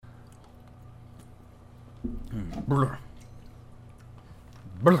Brr.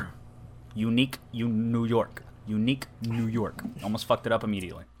 Brr. Unique New York. Unique New York. Almost fucked it up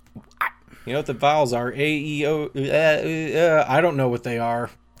immediately. You know what the vowels are? A, E, O, I don't know what they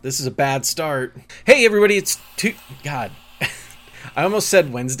are. This is a bad start. Hey, everybody, it's God. I almost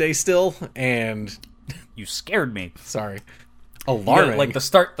said Wednesday still, and... You scared me. Sorry. Alarming. Yeah, like the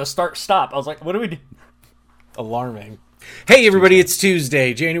start, stop. I was like, what do we do? Alarming. Hey, everybody, it's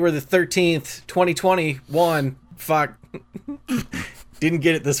Tuesday, January the 13th, 2021. Fuck. Didn't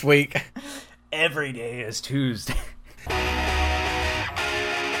get it this week. Every day is Tuesday.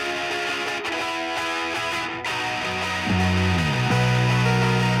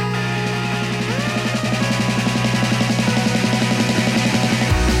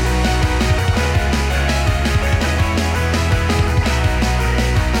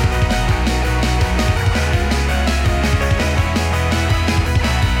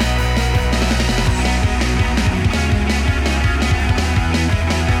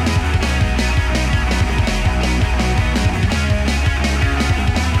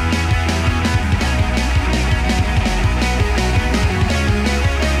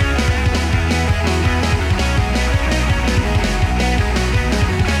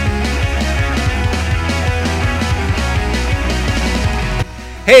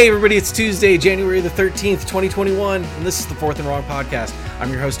 Hey everybody, it's Tuesday, January the 13th, 2021, and this is the Fourth and Wrong Podcast.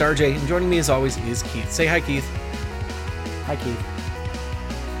 I'm your host, RJ, and joining me as always is Keith. Say hi, Keith. Hi, Keith.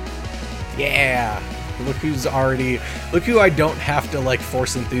 Yeah. Look who I don't have to,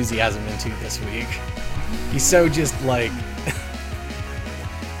 force enthusiasm into this week. He's so just, Are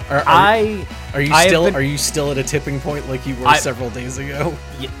you still at a tipping point like you were several days ago?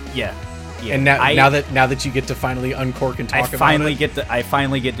 Yeah. Yeah, and now that you get to finally uncork and talk about it, I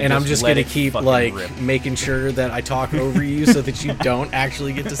finally get to. And I'm just gonna keep rip. making sure that I talk over you so that you don't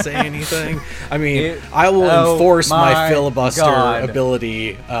actually get to say anything. I mean, I will enforce my filibuster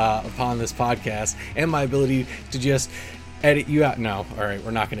ability upon this podcast and my ability to just edit you out. No, all right, we're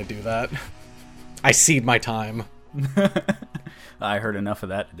not gonna do that. I cede my time. I heard enough of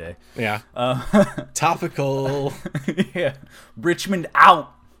that today. Yeah. Topical. Yeah. Richmond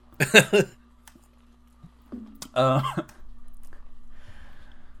out.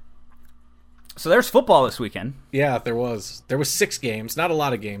 So there's football this weekend. Yeah, there was 6 games. Not a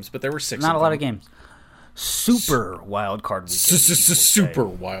lot of games, but there were 6. Not a lot of games. Super wild card weekend. Super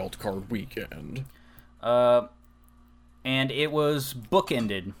wild card weekend. And it was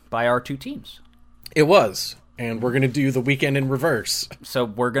bookended by our two teams. It was. And we're going to do the weekend in reverse. So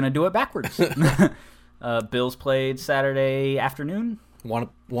we're going to do it backwards. Bills played Saturday afternoon.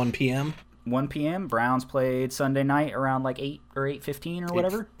 1 p.m. 1 p.m. Browns played Sunday night around 8 or 8:15 or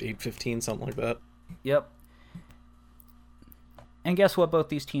whatever. 8:15, something like that. Yep. And guess what both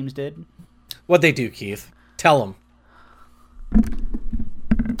these teams did? What'd they do, Keith? Tell them.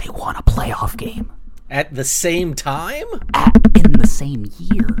 They won a playoff game. At the same time? In the same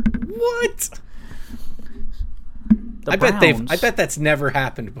year. What? I bet that's never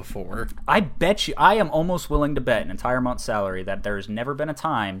happened before. I bet you. I am almost willing to bet an entire month's salary that there's never been a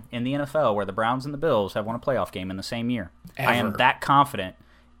time in the NFL where the Browns and the Bills have won a playoff game in the same year. Ever. I am that confident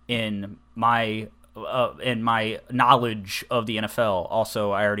in my knowledge of the NFL.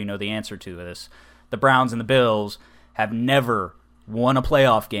 Also, I already know the answer to this. The Browns and the Bills have never won a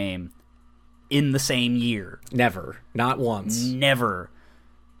playoff game in the same year. Never. Not once. Never.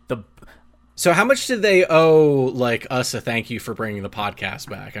 So how much did they owe, us a thank you for bringing the podcast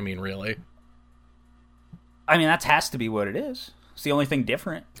back? I mean, really? I mean, that has to be what it is. It's the only thing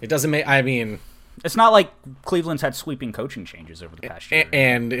different. It doesn't make... I mean... It's not like Cleveland's had sweeping coaching changes over the past year.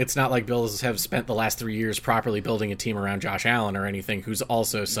 And it's not like Bills have spent the last 3 years properly building a team around Josh Allen or anything, who's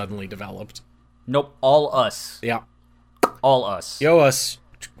also suddenly developed. Nope. All us. Yeah. All us. Yo, us.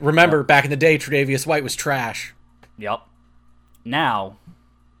 Remember, back in the day, Tre'Davious White was trash. Yep. Now...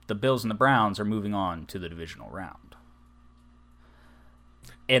 the Bills and the Browns are moving on to the divisional round.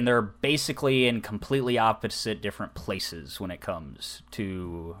 And they're basically in completely opposite different places when it comes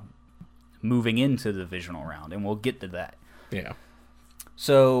to moving into the divisional round, and we'll get to that. Yeah.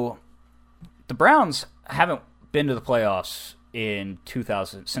 So, the Browns haven't been to the playoffs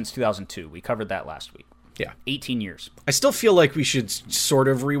since 2002. We covered that last week. Yeah. 18 years. I still feel like we should sort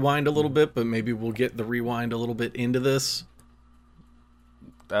of rewind a little bit, but maybe we'll get the rewind a little bit into this.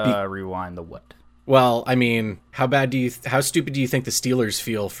 Rewind the what? Well, I mean, how stupid do you think the Steelers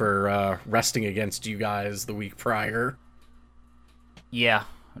feel for resting against you guys the week prior? Yeah,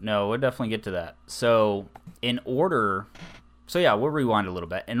 no, we'll definitely get to that. So, we'll rewind a little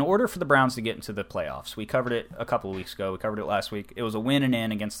bit. In order for the Browns to get into the playoffs, we covered it a couple of weeks ago. We covered it last week. It was a win and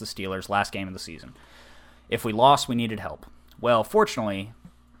in against the Steelers, last game of the season. If we lost, we needed help. Well, fortunately,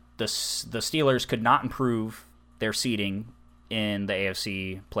 the Steelers could not improve their seeding in the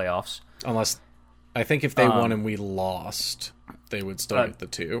AFC playoffs. Unless, I think if they won and we lost, they would still get the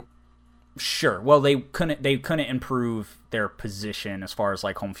 2. Sure. Well, they couldn't improve their position as far as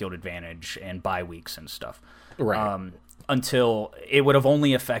like home field advantage and bye weeks and stuff. Right. Until it would have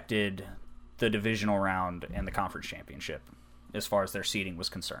only affected the divisional round and the conference championship as far as their seeding was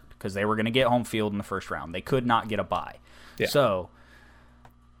concerned, because they were going to get home field in the first round. They could not get a bye. Yeah. So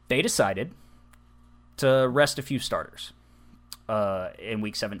they decided to rest a few starters. In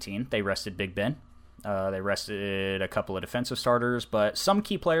week 17, they rested Big Ben. They rested a couple of defensive starters, but some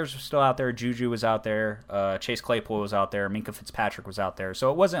key players were still out there. Juju was out there. Chase Claypool was out there. Minkah Fitzpatrick was out there. So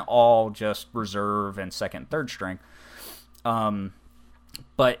it wasn't all just reserve and second, third string.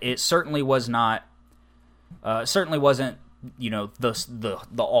 But it certainly was not. Certainly wasn't, the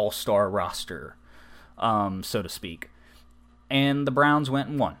all-star roster, so to speak. And the Browns went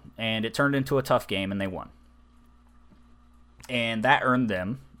and won, and it turned into a tough game, and they won. And that earned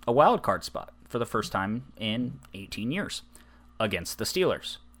them a wild card spot for the first time in 18 years against the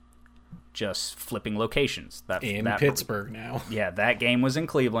Steelers. Just flipping locations. In Pittsburgh now. Yeah, that game was in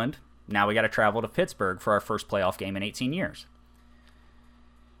Cleveland. Now we got to travel to Pittsburgh for our first playoff game in 18 years.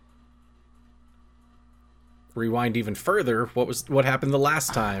 Rewind even further. What happened the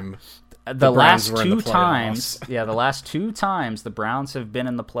last time? The last 2 times. Yeah, the last 2 times the Browns have been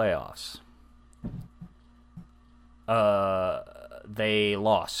in the playoffs. They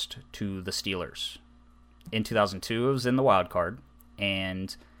lost to the Steelers. In 2002, it was in the wild card,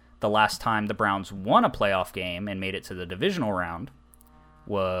 and the last time the Browns won a playoff game and made it to the divisional round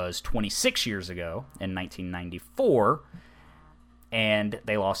was 26 years ago in 1994, and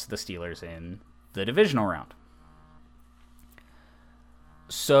they lost to the Steelers in the divisional round.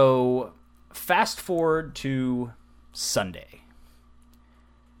 So, fast forward to Sunday.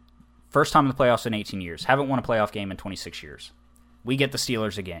 First time in the playoffs in 18 years. Haven't won a playoff game in 26 years. We get the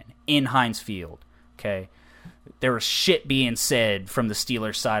Steelers again in Heinz Field. Okay, there was shit being said from the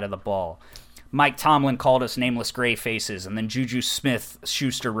Steelers side of the ball. Mike Tomlin called us nameless gray faces, and then Juju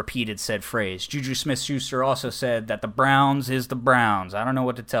Smith-Schuster repeated said phrase. Juju Smith-Schuster also said that the Browns is the Browns. I don't know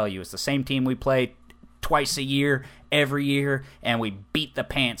what to tell you. It's the same team we play twice a year, every year, and we beat the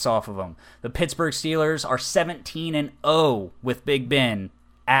pants off of them. The Pittsburgh Steelers are 17-0 with Big Ben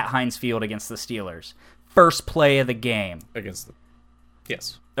at Heinz Field against the Steelers. First play of the game. Against the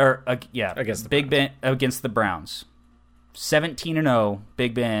Browns. Big Ben against the Browns. 17-0,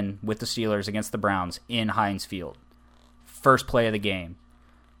 Big Ben with the Steelers against the Browns in Heinz Field. First play of the game.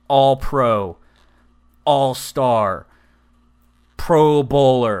 All-Pro, All-Star, Pro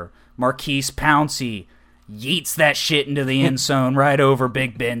Bowler, Marquise Pouncey yeets that shit into the end zone right over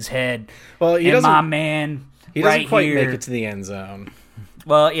Big Ben's head. Well, he doesn't quite make it to the end zone.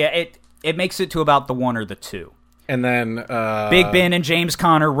 Well, yeah, it makes it to about the 1 or the 2. And then Big Ben and James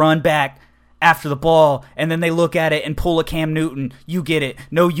Conner run back after the ball, and then they look at it and pull a Cam Newton. You get it.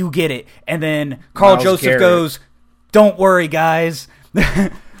 No, you get it. And then Carl Joseph goes, "Don't worry, guys."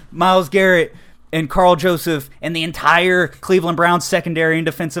 Myles Garrett and Carl Joseph and the entire Cleveland Browns secondary and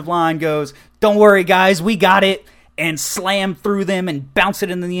defensive line goes, "Don't worry, guys, we got it," and slam through them and bounce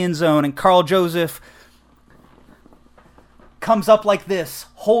it into the end zone. And Carl Joseph comes up like this,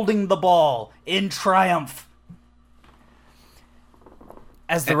 holding the ball in triumph,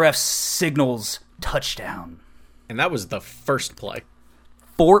 as the ref signals touchdown. And that was the first play.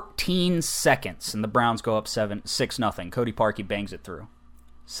 14 seconds, and the Browns go up 6-0. Cody Parkey bangs it through.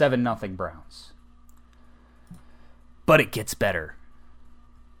 7-0 Browns. But it gets better.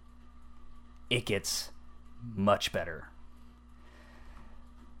 It gets much better.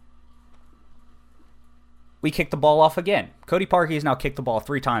 We kick the ball off again. Cody Parkey has now kicked the ball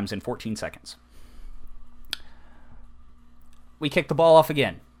 3 times in 14 seconds. We kick the ball off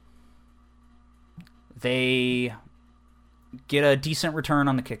again. They get a decent return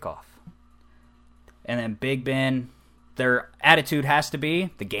on the kickoff. And then Big Ben, their attitude has to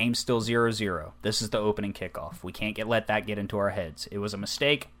be, the game's still 0-0. This is the opening kickoff. We can't let that get into our heads. It was a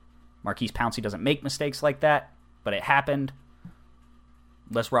mistake. Marquise Pouncey doesn't make mistakes like that, but it happened.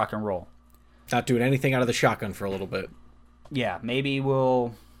 Let's rock and roll. Not doing anything out of the shotgun for a little bit. Yeah, maybe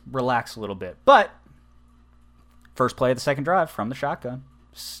we'll relax a little bit. But first play of the second drive from the shotgun.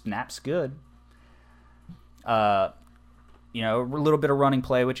 Snaps good. A little bit of running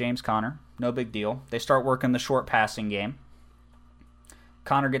play with James Conner. No big deal. They start working the short passing game.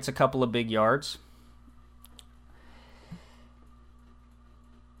 Conner gets a couple of big yards.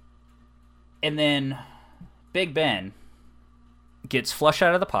 And then Big Ben gets flushed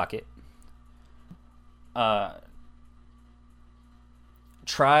out of the pocket,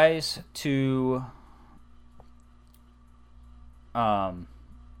 tries to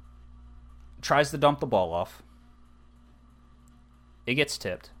dump the ball off. It gets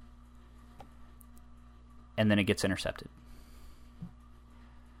tipped. And then it gets intercepted.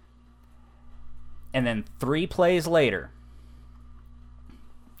 And then 3 plays later,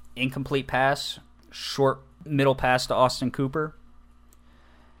 incomplete pass, short middle pass to Austin Cooper,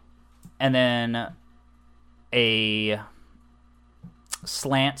 and then a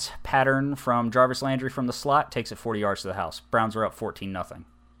slant pattern from Jarvis Landry from the slot takes it 40 yards to the house. Browns are up 14-0.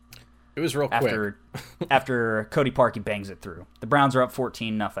 It was real quick. After Cody Parkey bangs it through. The Browns are up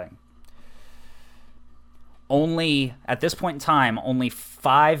 14-0. Only, at this point in time, only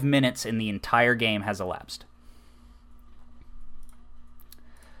 5 minutes in the entire game has elapsed.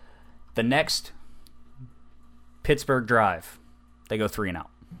 The next Pittsburgh drive, they go 3-and-out.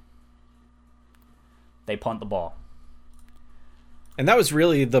 They punt the ball. And that was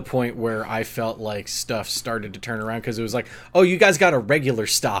really the point where I felt like stuff started to turn around, because it was like, oh, you guys got a regular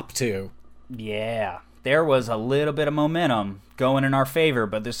stop too. Yeah, there was a little bit of momentum going in our favor,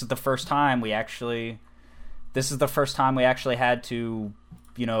 but this is the first time we actually had to,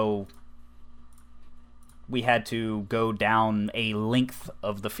 we had to go down a length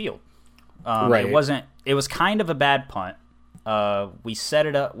of the field. Right. It was kind of a bad punt. We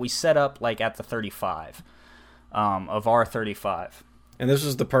set up like at the 35 of our 35. And this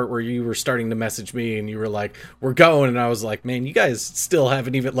was the part where you were starting to message me and you were like, we're going. And I was like, man, you guys still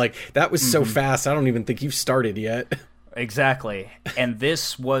haven't even, like, that was so fast. I don't even think you've started yet. Exactly. And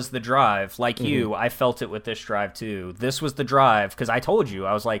this was the drive. Like you, I felt it with this drive too. This was the drive, because I told you,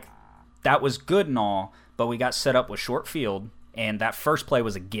 I was like, that was good and all, but we got set up with short field, and that first play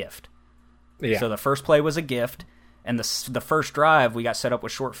was a gift. Yeah. So the first play was a gift, and the first drive we got set up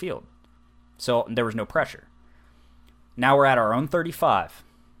with short field. So there was no pressure. Now we're at our own 35,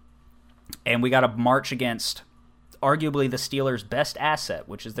 and we got to march against arguably the Steelers' best asset,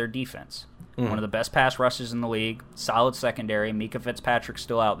 which is their defense. One of the best pass rushes in the league, solid secondary. Mika Fitzpatrick's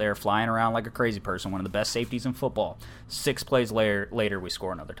still out there flying around like a crazy person, one of the best safeties in football. 6 plays later, we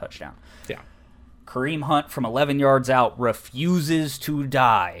score another touchdown. Yeah. Kareem Hunt from 11 yards out refuses to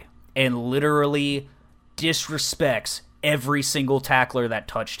die and literally disrespects every single tackler that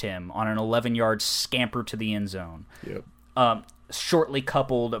touched him on an 11-yard scamper to the end zone. Yep. Shortly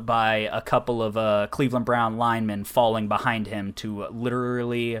coupled by a couple of Cleveland Brown linemen falling behind him to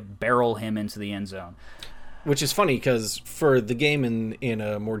literally barrel him into the end zone. Which is funny, because for the game in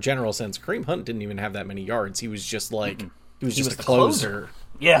a more general sense, Kareem Hunt didn't even have that many yards. He was just like, he was just a closer.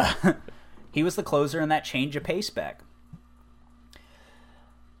 Yeah. He was the closer in that change of pace back.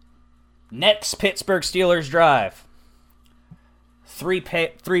 Next Pittsburgh Steelers drive. 3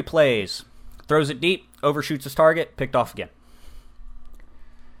 plays. Throws it deep, overshoots his target, picked off again.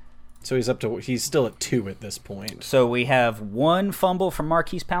 So he's still at 2 at this point. So we have 1 fumble from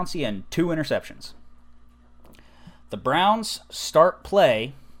Marquise Pouncey and 2 interceptions. The Browns start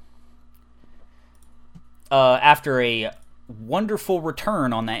play after a wonderful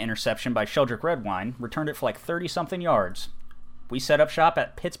return on that interception by Sheldrick Redwine. Returned it for like 30-something yards. We set up shop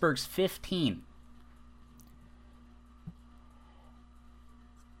at Pittsburgh's 15.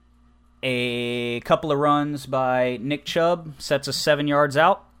 A couple of runs by Nick Chubb sets us 7 yards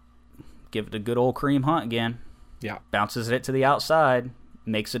out. Give it a good old Kareem Hunt again. Yeah. Bounces it to the outside.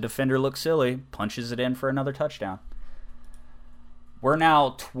 Makes a defender look silly. Punches it in for another touchdown. We're now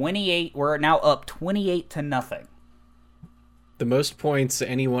up 28-0. The most points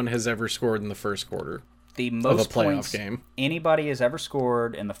anyone has ever scored in the first quarter. The most of a playoff points game anybody has ever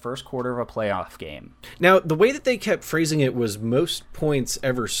scored in the first quarter of a playoff game. Now, the way that they kept phrasing it was most points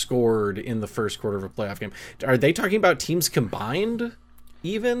ever scored in the first quarter of a playoff game. Are they talking about teams combined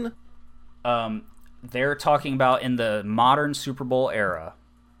even? They're talking about in the modern Super Bowl era,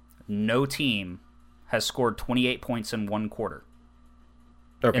 no team has scored 28 points in one quarter.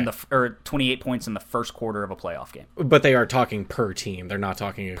 Okay. Or 28 points in the first quarter of a playoff game. But they are talking per team. They're not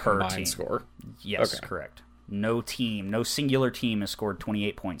talking a combined score. Yes, okay. Correct. No singular team has scored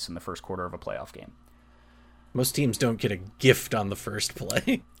 28 points in the first quarter of a playoff game. Most teams don't get a gift on the first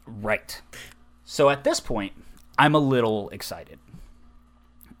play. Right. So at this point, I'm a little excited.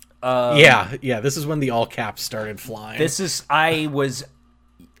 Yeah, this is when the all caps started flying. I was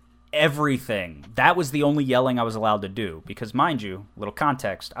everything. That was the only yelling I was allowed to do, because mind you, little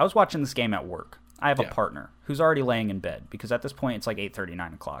context, I was watching this game at work. I have a partner who's already laying in bed, because at this point it's like 8:30,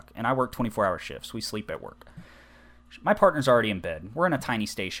 9 o'clock, and I work 24-hour shifts. We sleep at work. My partner's already in bed. We're in a tiny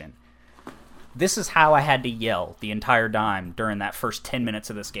station. This is how I had to yell the entire time during that first 10 minutes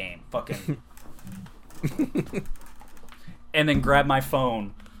of this game. Fucking and then grab my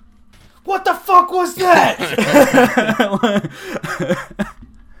phone. What the fuck was that?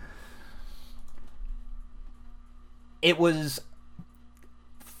 It was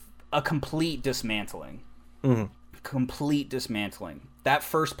a complete dismantling. Mm-hmm. Complete dismantling. That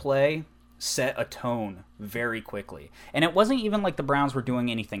first play set a tone very quickly. And it wasn't even like the Browns were doing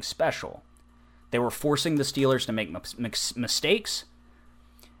anything special. They were forcing the Steelers to make mistakes,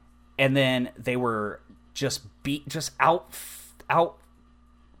 and then they were just out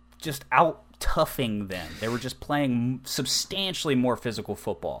toughing them. They were just playing substantially more physical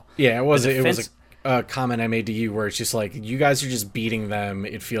football. Yeah, it was a comment I made to you where it's just like, you guys are just beating them,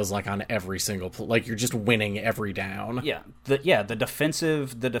 it feels like, on every single like you're just winning every down. Yeah. The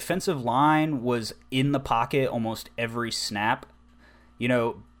defensive line was in the pocket almost every snap. You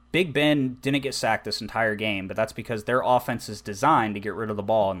know, Big Ben didn't get sacked this entire game, but that's because their offense is designed to get rid of the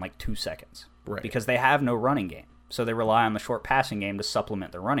ball in like 2 seconds. Right. Because they have no running game. So they rely on the short passing game to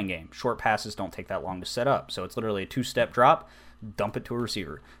supplement their running game. Short passes don't take that long to set up. So it's literally a 2-step drop, dump it to a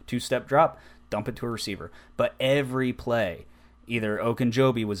receiver. 2-step drop, dump it to a receiver. But every play, either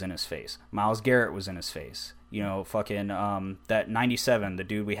Ogunjobi was in his face, Myles Garrett was in his face. You know, fucking that 97, the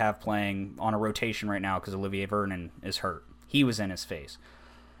dude we have playing on a rotation right now because Olivier Vernon is hurt. He was in his face.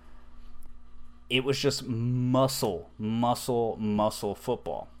 It was just muscle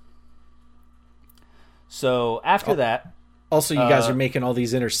football. So after that... Also, you guys are making all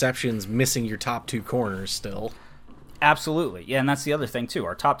these interceptions, missing your top 2 corners still. Absolutely. Yeah, and that's the other thing, too.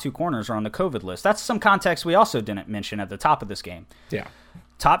 Our top 2 corners are on the COVID list. That's some context we also didn't mention at the top of this game. Yeah.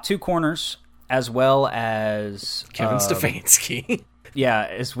 Top 2 corners, as well as... Kevin Stefanski. Yeah,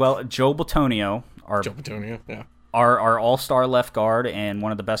 as well. Joe Bitonio. Yeah. Our all-star left guard and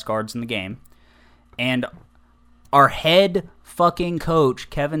one of the best guards in the game. And our head fucking coach,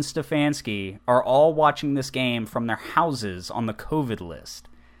 Kevin Stefanski, are all watching this game from their houses on the COVID list.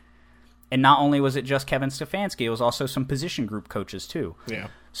 And not only was it just Kevin Stefanski, it was also some position group coaches too. Yeah.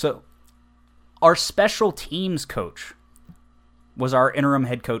 So our special teams coach was our interim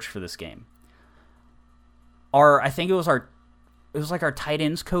head coach for this game. I think it was like our tight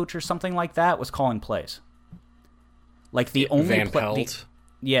ends coach or something like that was calling plays. Like the only Van Pelt.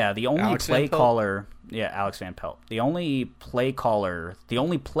 The only Alex play Van Pelt? caller, Alex Van Pelt. The only play caller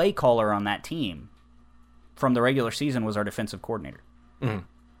on that team from the regular season was our defensive coordinator. Mm-hmm.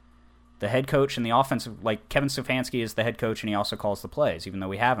 The head coach and the offensive, like Kevin Stefanski is the head coach and he also calls the plays, even though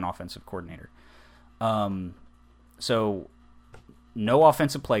we have an offensive coordinator. So no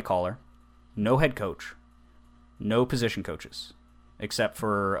offensive play caller, no head coach, no position coaches, except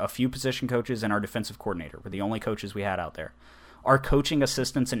for a few position coaches and our defensive coordinator were the only coaches we had out there. Our coaching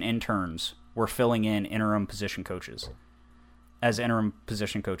assistants and interns were filling in interim position coaches as interim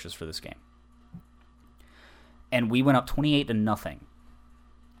position coaches for this game. And we went up 28-0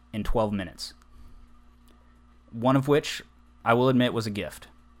 in 12 minutes. One of which, I will admit, was a gift.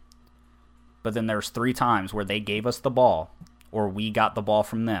 But then there's 3 times where they gave us the ball, or we got the ball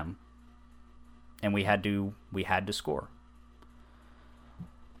from them, and we had to score.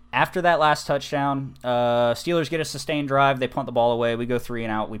 After that last touchdown, Steelers get a sustained drive. They punt the ball away. We go 3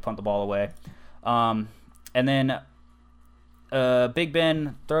 and out. We punt the ball away. And then Big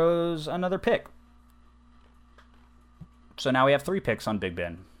Ben throws another pick. So now we have 3 picks on Big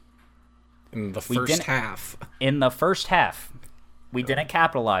Ben. In the first half. In the first half. We didn't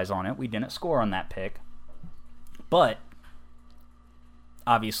capitalize on it. We didn't score on that pick. But,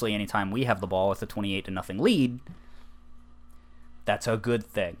 obviously, anytime we have the ball with a 28-0 lead, that's a good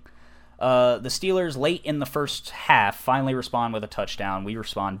thing. The Steelers, late in the first half, finally respond with a touchdown. We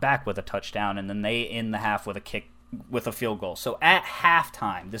respond back with a touchdown, and then they end the half with a kick, with a field goal. So at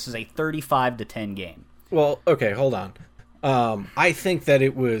halftime, this is a 35-10 game. Well, okay, hold on. I think that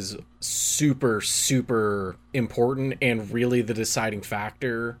it was super, super important and really the deciding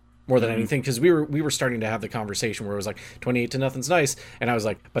factor more than anything, because we were starting to have the conversation where it was like 28-0's nice, and I was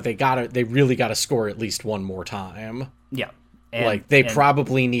like, but they really gotta score at least one more time. Yeah. They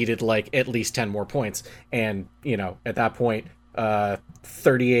probably needed like at least 10 more points, and you know, at that point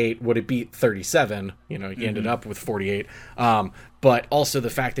 38 would have beat 37, you know, you ended up with 48, but also the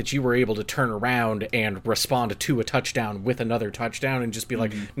fact that you were able to turn around and respond to a touchdown with another touchdown and just be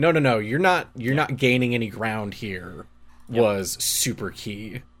like, no, you're not gaining any ground here, was super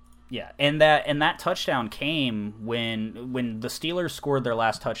key. Yeah, and that touchdown came when the Steelers scored their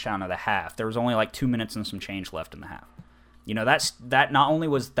last touchdown of the half. There was only like 2 minutes and some change left in the half. You know, that not only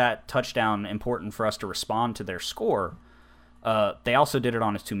was that touchdown important for us to respond to their score, they also did it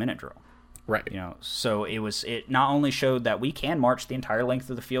on a 2-minute drill. Right. You know, so it not only showed that we can march the entire length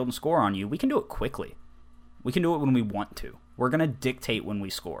of the field and score on you, we can do it quickly. We can do it when we want to. We're going to dictate when we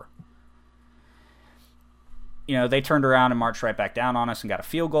score. You know, they turned around and marched right back down on us and got a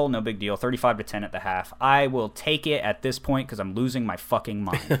field goal. No big deal. 35-10 at the half. I will take it at this point because I'm losing my fucking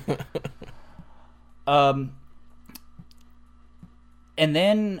mind. And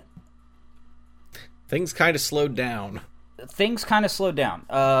then things kind of slowed down. At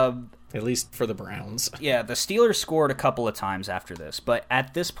least for the Browns. Yeah, the Steelers scored a couple of times after this, but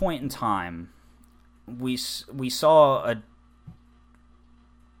at this point in time, we saw a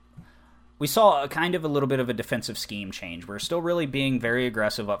kind of a little bit of a defensive scheme change. We're still really being very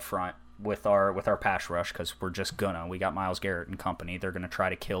aggressive up front with our pass rush because we got Myles Garrett and company. They're gonna try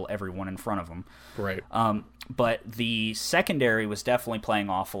to kill everyone in front of them. Right. But the secondary was definitely playing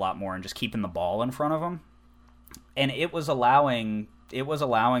off a lot more and just keeping the ball in front of them, and it was allowing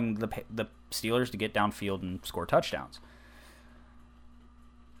the Steelers to get downfield and score touchdowns.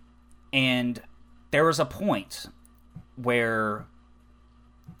 And there was a point where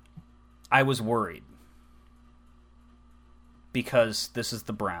I was worried because this is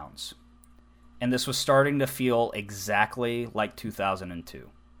the Browns. And this was starting to feel exactly like 2002.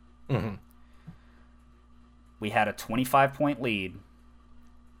 Mm-hmm. We had a 25-point lead,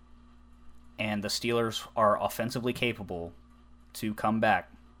 and the Steelers are offensively capable to come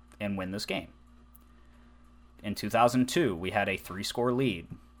back and win this game. In 2002, we had a 3-score lead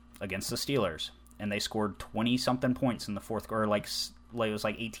against the Steelers, and they scored 20-something points in the fourth quarter, it was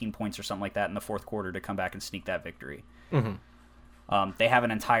like 18 points or something like that in the fourth quarter to come back and sneak that victory. Mm-hmm. They have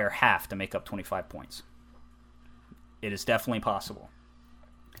an entire half to make up 25 points. It is definitely possible.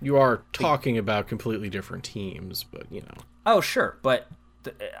 You are talking about completely different teams, but, you know. Oh, sure, but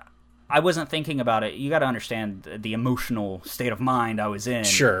I wasn't thinking about it. You got to understand the emotional state of mind I was in.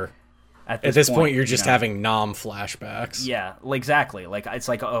 Sure. At this point, you're just having flashbacks. Yeah, exactly. Like, it's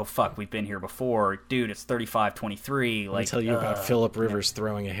like, oh, fuck, we've been here before. Dude, it's 35-23. I'll tell you about Phillip Rivers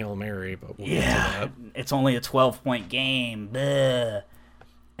throwing a Hail Mary, but we'll get to that. It's only a 12-point game. Bleh.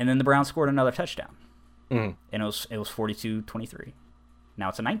 And then the Browns scored another touchdown. Mm. And it was 42-23. Now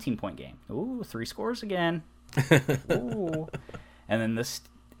it's a 19-point game. Ooh, 3 scores again. Ooh. And then the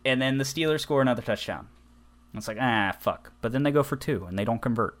Steelers score another touchdown. It's like, fuck. But then they go for 2, and they don't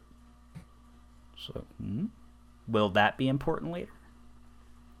convert. So, will that be important later?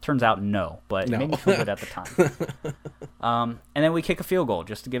 Turns out no, but it made me feel good at the time. And then we kick a field goal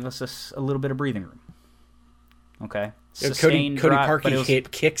just to give us a little bit of breathing room. Okay? Cody Parkey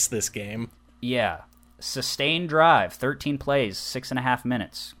kicks this game. Yeah. Sustained drive, 13 plays, 6.5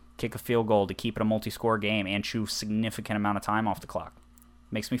 minutes. Kick a field goal to keep it a multi-score game and chew a significant amount of time off the clock.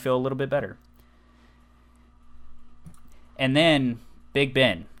 Makes me feel a little bit better. And then Big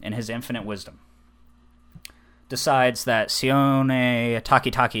Ben, in his infinite wisdom, decides that Sione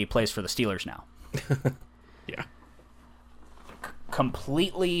Takitaki plays for the Steelers now. Yeah.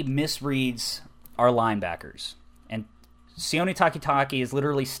 Completely misreads our linebackers. And Sione Takitaki is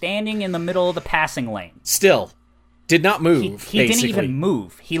literally standing in the middle of the passing lane. Still. Did not move, He didn't even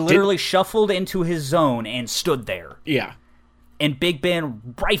move. He literally shuffled into his zone and stood there. Yeah. And Big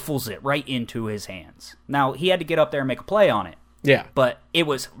Ben rifles it right into his hands. Now, he had to get up there and make a play on it. Yeah. But it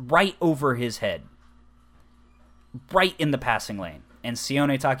was right over his head. Right in the passing lane. And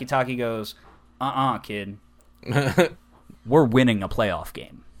Sione Takitaki goes, kid. We're winning a playoff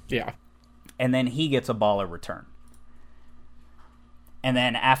game. Yeah. And then he gets a baller return. And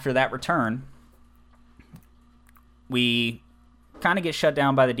then after that return, we kind of get shut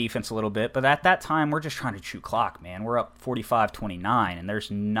down by the defense a little bit. But at that time, we're just trying to chew clock, man. We're up 45-29, and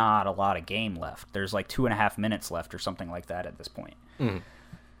there's not a lot of game left. There's like 2.5 minutes left or something like that at this point. Mm.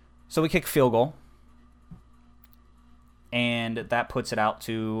 So we kick a field goal. And that puts it out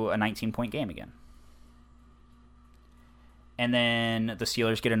to a 19-point game again. And then the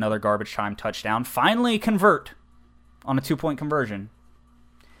Steelers get another garbage time touchdown. Finally convert on a 2-point conversion.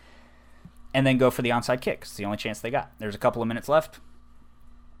 And then go for the onside kick. It's the only chance they got. There's a couple of minutes left.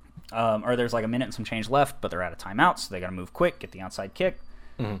 Or there's like a minute and some change left, but they're out of timeout, so they got to move quick, get the onside kick.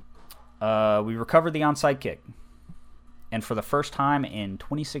 Mm-hmm. We recovered the onside kick. And for the first time in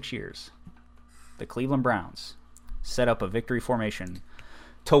 26 years, the Cleveland Browns set up a victory formation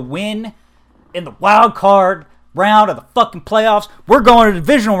to win in the wild card round of the fucking playoffs. We're going to the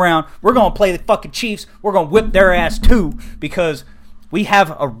divisional round. We're going to play the fucking Chiefs. We're going to whip their ass too because we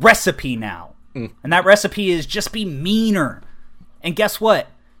have a recipe now. And that recipe is just be meaner. And guess what?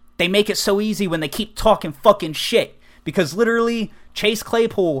 They make it so easy when they keep talking fucking shit. Because literally, Chase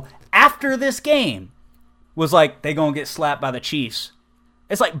Claypool, after this game, was like, they gonna get slapped by the Chiefs.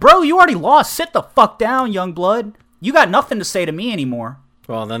 It's like, bro, you already lost. Sit the fuck down, young blood. You got nothing to say to me anymore.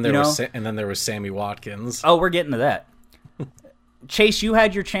 Well, and then there was Sammy Watkins. Oh, we're getting to that. Chase, you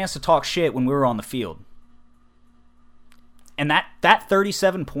had your chance to talk shit when we were on the field. And that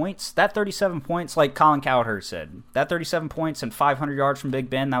 37 points, like Colin Cowherd said, that 37 points and 500 yards from Big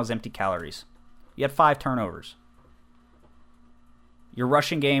Ben, that was empty calories. You had 5 turnovers. Your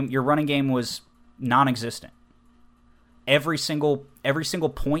running game was non-existent. Every single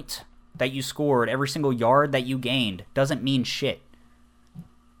point that you scored, every single yard that you gained doesn't mean shit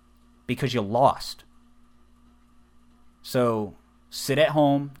because you lost. So sit at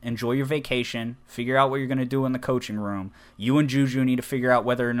home, enjoy your vacation, figure out what you're going to do in the coaching room. You and Juju need to figure out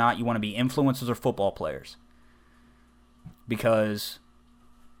whether or not you want to be influencers or football players. Because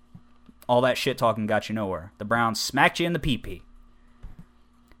all that shit talking got you nowhere. The Browns smacked you in the PP.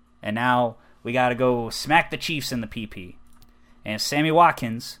 And now we got to go smack the Chiefs in the PP. And Sammy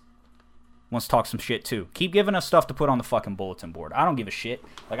Watkins wants to talk some shit too. Keep giving us stuff to put on the fucking bulletin board. I don't give a shit.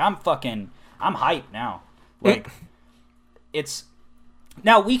 Like, I'm hyped now. Like, it's...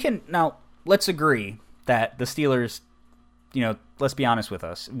 Now, let's agree that the Steelers, let's be honest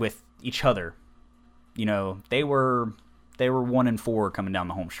with each other. They were 1-4 coming down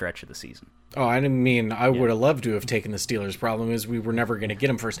the home stretch of the season. Oh, I would have loved to have taken the Steelers. Problem is we were never going to get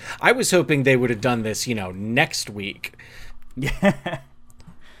them first. I was hoping they would have done this, next week. Yeah.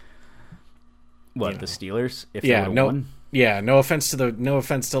 What, the Steelers? If they won? Yeah, no offense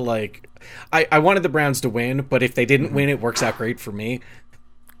to like... I wanted the Browns to win, but if they didn't win, it works out great for me.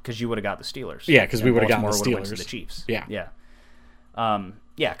 Because you would have got the Steelers. Yeah, because we would have gotten the Steelers. Went to the Chiefs. Yeah. Yeah.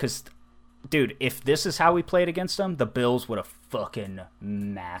 Yeah, because, dude, if this is how we played against them, the Bills would have fucking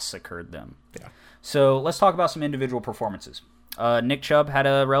massacred them. Yeah. So let's talk about some individual performances. Nick Chubb had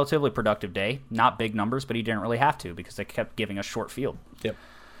a relatively productive day. Not big numbers, but he didn't really have to because they kept giving us short field. Yep.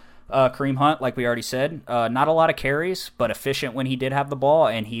 Kareem Hunt, like we already said, not a lot of carries, but efficient when he did have the ball,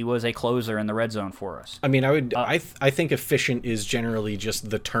 and he was a closer in the red zone for us. I mean, I think efficient is generally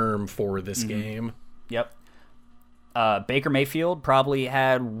just the term for this game. Yep. Baker Mayfield probably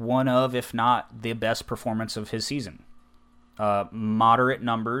had one of, if not the best performance of his season. Moderate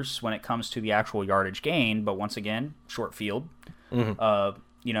numbers when it comes to the actual yardage gain, but once again, short field.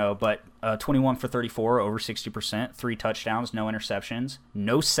 But 21 for 34, over 60%, 3 touchdowns, no interceptions,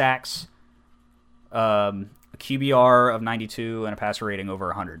 no sacks, a QBR of 92, and a passer rating over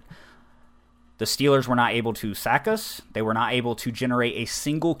 100. The Steelers were not able to sack us. They were not able to generate a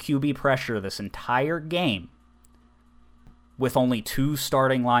single QB pressure this entire game with only 2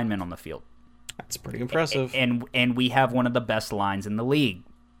 starting linemen on the field. That's pretty impressive. And we have one of the best lines in the league.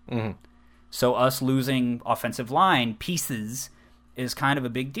 Mm-hmm. So us losing offensive line pieces is kind of a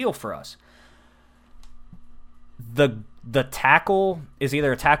big deal for us. The tackle is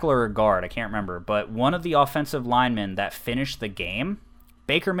either a tackle or a guard, I can't remember, but one of the offensive linemen that finished the game,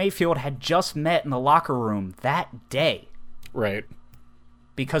 Baker Mayfield had just met in the locker room that day. Right.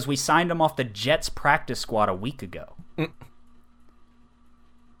 Because we signed him off the Jets practice squad a week ago.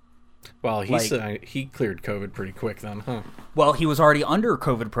 Well, he cleared COVID pretty quick then, huh? Well, he was already under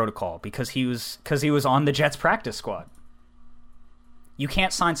COVID protocol because he was on the Jets practice squad. You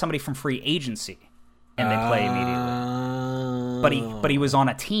can't sign somebody from free agency and they play immediately. But he was on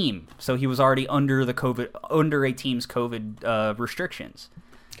a team, so he was already under a team's COVID restrictions.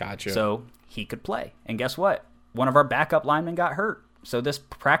 Gotcha. So he could play. And guess what? One of our backup linemen got hurt. So this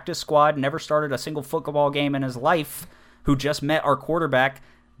practice squad never started a single football game in his life, who just met our quarterback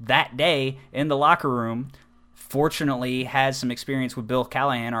that day in the locker room. Fortunately, has some experience with Bill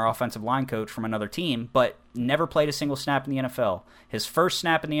Callahan, our offensive line coach from another team, but never played a single snap in the NFL. His first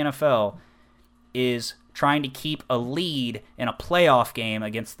snap in the NFL is trying to keep a lead in a playoff game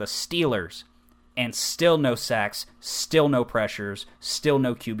against the Steelers, and still no sacks, still no pressures, still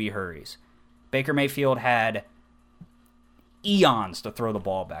no QB hurries. Baker Mayfield had eons to throw the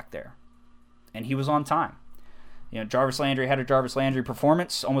ball back there, and he was on time. Jarvis Landry had a Jarvis Landry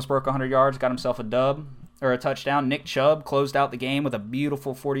performance, almost broke 100 yards, got himself a dub. Or a touchdown. Nick Chubb closed out the game with a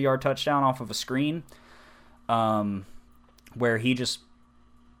beautiful 40-yard touchdown off of a screen, where he just,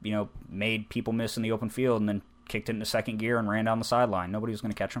 made people miss in the open field and then kicked it into second gear and ran down the sideline. Nobody was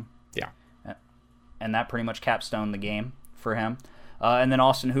going to catch him. Yeah. And that pretty much capstoned the game for him. And then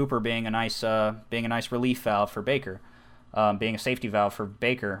Austin Hooper being a nice relief valve for Baker, being a safety valve for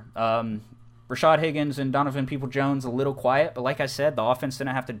Baker. Rashad Higgins and Donovan Peoples-Jones a little quiet, but like I said, the offense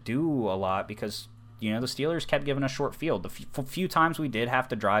didn't have to do a lot because the Steelers kept giving us short field. The few times we did have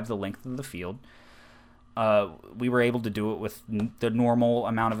to drive the length of the field, we were able to do it with the normal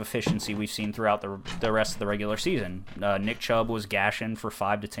amount of efficiency we've seen throughout the rest of the regular season. Nick Chubb was gashing for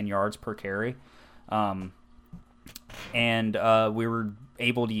 5 to 10 yards per carry. And we were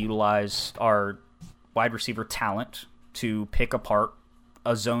able to utilize our wide receiver talent to pick apart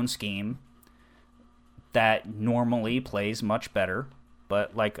a zone scheme that normally plays much better.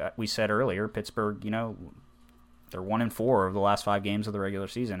 But like we said earlier, Pittsburgh, they're 1-4 of the last 5 games of the regular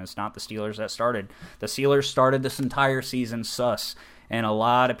season. It's not the Steelers that started. The Steelers started this entire season sus, and a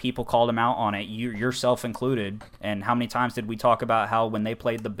lot of people called them out on it, yourself included. And how many times did we talk about how when they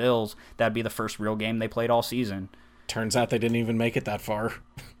played the Bills, that'd be the first real game they played all season? Turns out they didn't even make it that far.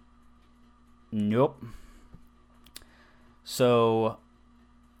 Nope. So,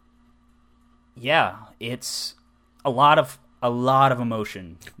 yeah, it's a lot of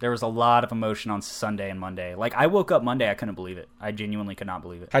emotion. There was a lot of emotion on Sunday and Monday. Like, I woke up Monday, I couldn't believe it. I genuinely could not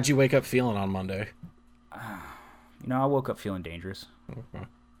believe it. How'd you wake up feeling on Monday? I woke up feeling dangerous. Okay.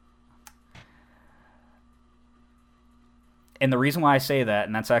 And the reason why I say that,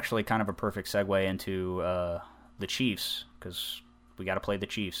 and that's actually kind of a perfect segue into the Chiefs, because we got to play the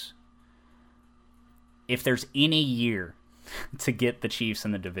Chiefs. If there's any year to get the Chiefs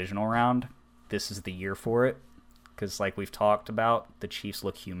in the divisional round, this is the year for it. Because, like we've talked about, the Chiefs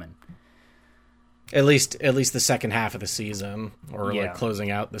look human. At least the second half of the season, or like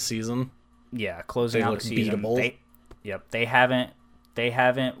closing out the season. Yeah, closing out the season. Beatable. They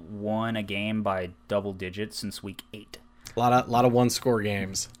haven't won a game by double digits since week 8. A lot of one-score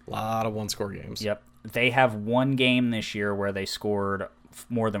games. Yep. They have one game this year where they scored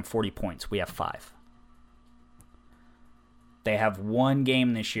more than 40 points. We have 5. They have one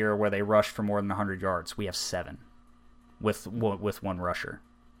game this year where they rushed for more than 100 yards. We have 7. With one rusher.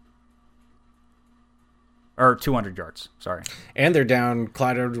 Or 200 yards, sorry. And they're down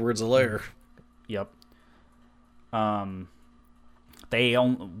Clyde Edwards-Helaire. Yep. They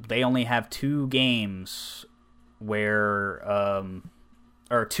only have 2 games where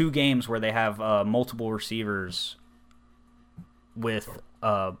they have multiple receivers with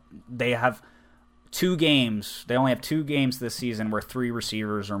they have 2 games. They only have 2 games this season where 3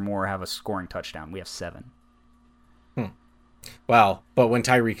 receivers or more have a scoring touchdown. We have 7. Wow, but when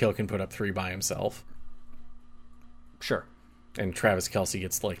Tyreek Hill can put up 3 by himself. Sure. And Travis Kelce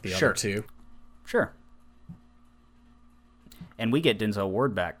gets like the other 2. Sure. And we get Denzel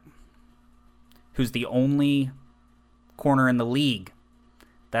Ward back, who's the only corner in the league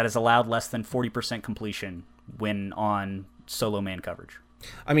that has allowed less than 40% completion when on solo man coverage.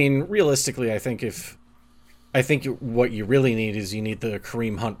 I mean, realistically, I think what you really need is you need the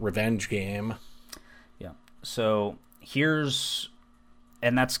Kareem Hunt revenge game. Yeah. So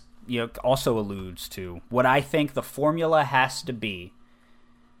and that's also alludes to what I think the formula has to be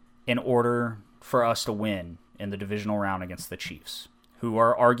in order for us to win in the divisional round against the Chiefs, who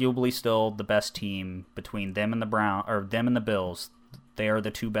are arguably still the best team between them and the Bills. They are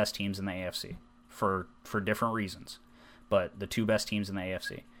the 2 best teams in the AFC for different reasons, but the 2 best teams in the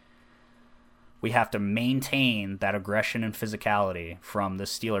AFC. We have to maintain that aggression and physicality from the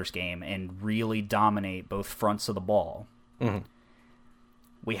Steelers game and really dominate both fronts of the ball. Mm-hmm.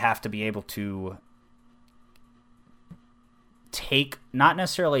 We have to be able to not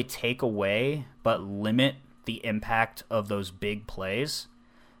necessarily take away, but limit the impact of those big plays,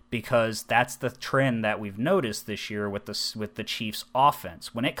 because that's the trend that we've noticed this year with the Chiefs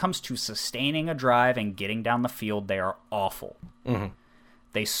offense. When it comes to sustaining a drive and getting down the field, they are awful. Mm-hmm.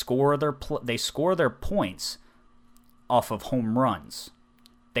 They score their points off of home runs.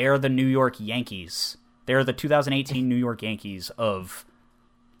 They are the New York Yankees. They are the 2018 New York Yankees of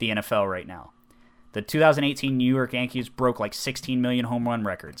the NFL right now. The 2018 New York Yankees broke like 16 million home run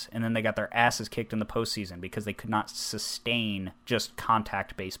records, and then they got their asses kicked in the postseason because they could not sustain just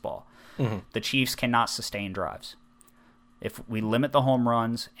contact baseball. Mm-hmm. The Chiefs cannot sustain drives. If we limit the home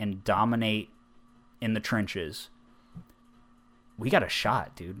runs and dominate in the trenches, we got a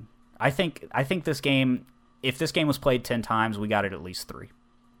shot, dude. I think this game, if this game was played 10 times, we got it at least 3.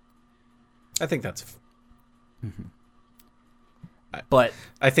 I think that's... Mm-hmm. But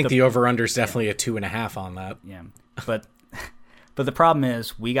I think the over-under is definitely a 2.5 on that. Yeah, but the problem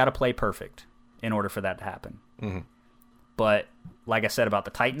is we got to play perfect in order for that to happen. Mm-hmm. But like I said about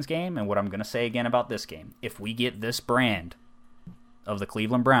the Titans game, and what I'm going to say again about this game, if we get this brand of the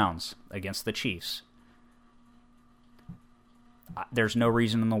Cleveland Browns against the Chiefs, there's no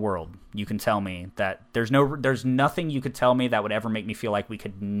reason in the world you can tell me that there's nothing you could tell me that would ever make me feel like we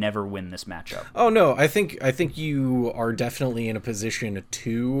could never win this matchup. Oh no, I think you are definitely in a position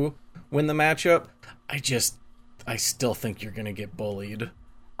to win the matchup. I still think you're going to get bullied.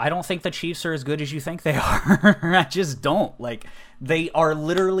 I don't think the Chiefs are as good as you think they are. I just don't. Like, they are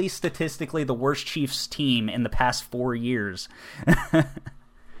literally statistically the worst Chiefs team in the past 4 years.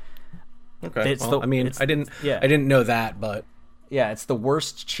 Okay. I didn't know that, but Yeah, it's the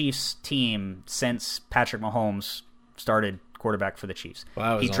worst Chiefs team since Patrick Mahomes started quarterback for the Chiefs.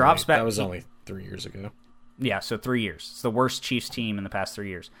 Well, he drops back. That was only 3 years ago. Yeah, so 3 years. It's the worst Chiefs team in the past 3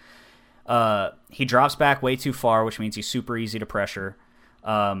 years. He drops back way too far, which means he's super easy to pressure.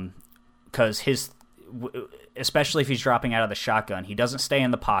 Because especially if he's dropping out of the shotgun, he doesn't stay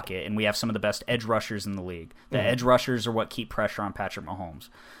in the pocket, and we have some of the best edge rushers in the league. The edge rushers are what keep pressure on Patrick Mahomes.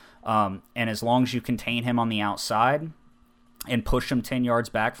 And as long as you contain him on the outside and push him 10 yards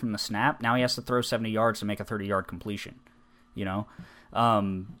back from the snap, now he has to throw 70 yards to make a 30-yard completion,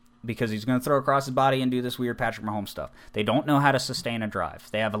 because he's going to throw across his body and do this weird Patrick Mahomes stuff. They don't know how to sustain a drive.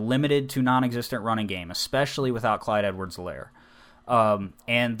 They have a limited to non-existent running game, especially without Clyde Edwards-Helaire.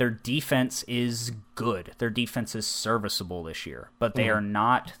 And their defense is good. Their defense is serviceable this year, but they are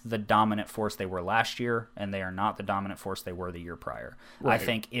not the dominant force they were last year, and they are not the dominant force they were the year prior. Right. I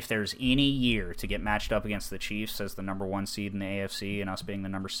think if there's any year to get matched up against the Chiefs as the number 1 seed in the AFC and us being the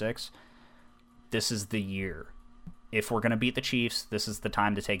number 6, this is the year. If we're going to beat the Chiefs, this is the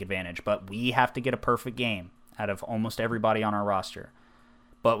time to take advantage. But we have to get a perfect game out of almost everybody on our roster.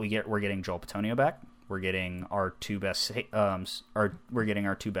 But we're getting Joel Bitonio back. We're getting our two best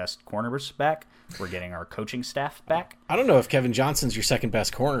corners back. We're getting our coaching staff back. I don't know if Kevin Johnson's your second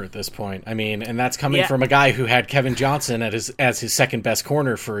best corner at this point. I mean, and that's coming from a guy who had Kevin Johnson as his second best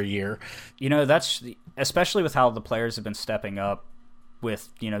corner for a year. That's especially with how the players have been stepping up with,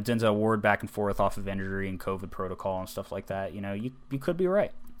 Denzel Ward back and forth off of injury and COVID protocol and stuff like that. You could be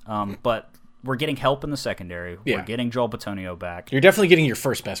right. But we're getting help in the secondary. Yeah. We're getting Joel Bitonio back. You're definitely getting your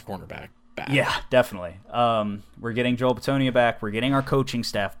first best cornerback back. Yeah, definitely. We're getting Joel Bitonio back. We're getting our coaching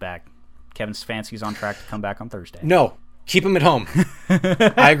staff back. Kevin Stefanski's on track to come back on Thursday. No, keep him at home.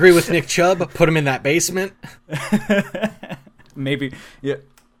 I agree with Nick Chubb. Put him in that basement. Maybe. Yeah.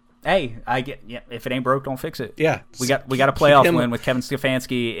 Hey, if it ain't broke, don't fix it. Yeah, we got a playoff win with Kevin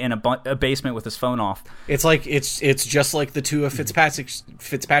Stefanski in a basement with his phone off. It's like it's just like the Tua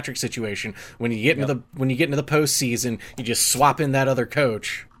Fitzpatrick situation. When you get into the postseason, you just swap in that other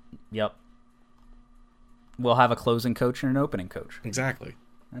coach. Yep. We'll have a closing coach and an opening coach. Exactly.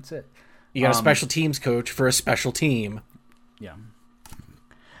 That's it. You got a special teams coach for a special team. Yeah.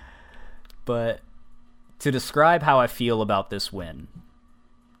 But to describe how I feel about this win,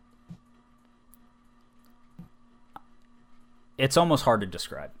 it's almost hard to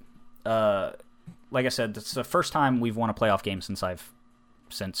describe. Like I said, it's the first time we've won a playoff game since I've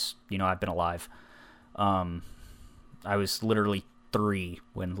been alive. I was literally 3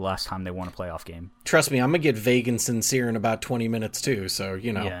 when the last time they won a playoff game. Trust me, I'm gonna get vague and sincere in about 20 minutes too. So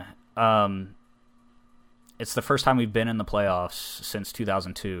Yeah. It's the first time we've been in the playoffs since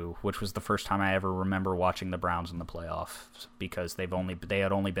 2002, which was the first time I ever remember watching the Browns in the playoffs, because they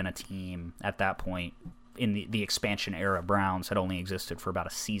had only been a team at that point. In the expansion era, Browns had only existed for about a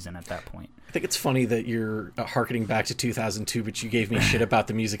season at that point. I think it's funny that you're hearkening back to 2002, but you gave me shit about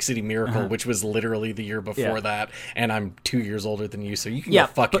the Music City Miracle, which was literally the year before that, and I'm 2 years older than you, so you can go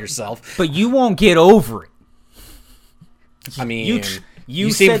fuck yourself. But you won't get over it. I mean,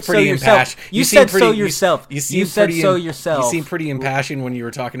 you said so yourself. You said so yourself. You said so yourself. You seemed pretty impassioned when you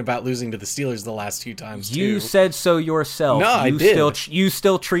were talking about losing to the Steelers the last 2 times, too. You said so yourself. No, I did. You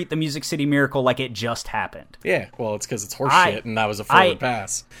still treat the Music City Miracle like it just happened. Yeah, well, it's because it's horseshit, and that was a forward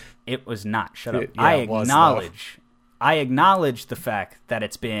pass. It was not. Shut up. I acknowledge the fact that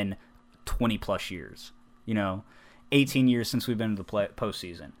it's been 20-plus years. 18 years since we've been to the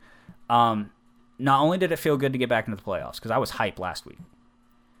postseason. Not only did it feel good to get back into the playoffs, because I was hyped last week,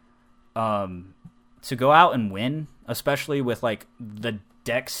 to go out and win, especially with the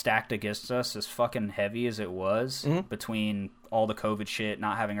deck stacked against us as fucking heavy as it was, between all the COVID shit,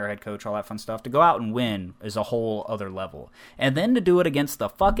 not having our head coach, all that fun stuff, to go out and win is a whole other level. And then to do it against the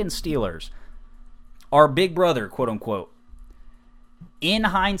fucking Steelers, our big brother, quote unquote, in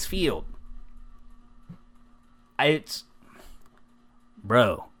Heinz Field.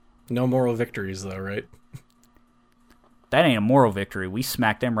 Bro. No moral victories, though, right? That ain't a moral victory. We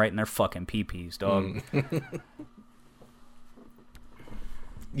smacked them right in their fucking pee-pees, dog.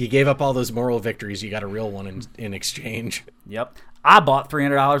 You gave up all those moral victories. You got a real one in exchange. Yep. I bought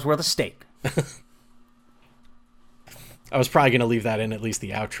 $300 worth of steak. I was probably going to leave that in at least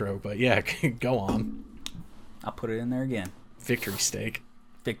the outro, but yeah, go on. I'll put it in there again. Victory steak.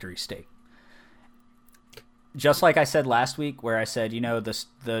 Victory steak. Just like I said last week, where I said,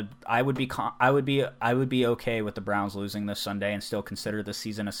 I would be okay with the Browns losing this Sunday and still consider this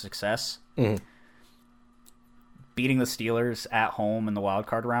season a success. Mm-hmm. Beating the Steelers at home in the wild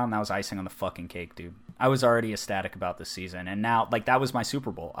card round, that was icing on the fucking cake, dude. I was already ecstatic about this season, and now, that was my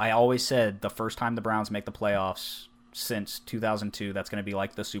Super Bowl. I always said the first time the Browns make the playoffs since 2002 that's going to be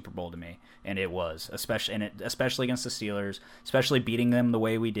like the Super Bowl to me, and it was, especially against the Steelers, especially beating them the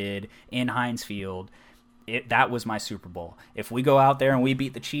way we did in Heinz Field. That was my Super Bowl. If we go out there and we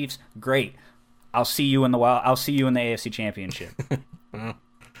beat the Chiefs, great. I'll see you in the AFC Championship.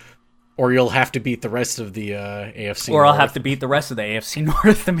 Or you'll have to beat the rest of the AFC Or North. I'll have to beat the rest of the AFC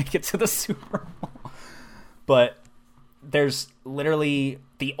North to make it to the Super Bowl. But there's literally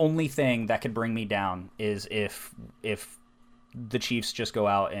the only thing that could bring me down is if the Chiefs just go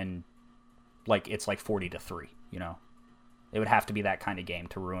out and it's 40-3, you know. It would have to be that kind of game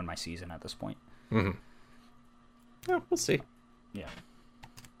to ruin my season at this point. Mm-hmm. Yeah, we'll see. Yeah.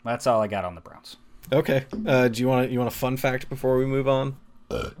 That's all I got on the Browns. Okay. Do you want a fun fact before we move on?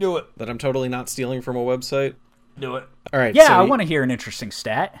 Do it. That I'm totally not stealing from a website? Do it. All right. Yeah, I want to hear an interesting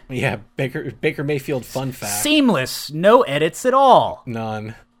stat. Yeah, Baker Mayfield fun fact. Seamless. No edits at all.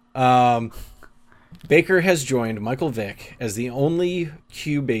 None. Baker has joined Michael Vick as the only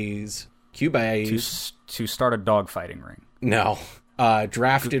QBs to start a dogfighting ring. No.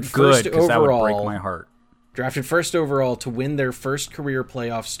 Drafted first overall. That would break my heart. Drafted first overall to win their first career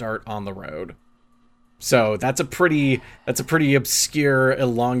playoff start on the road. So that's a pretty obscure,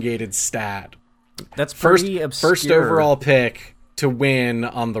 elongated stat. That's pretty obscure. First overall pick to win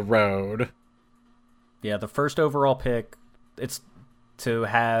on the road. Yeah, the first overall pick, it's to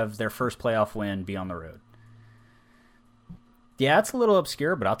have their first playoff win be on the road. Yeah, it's a little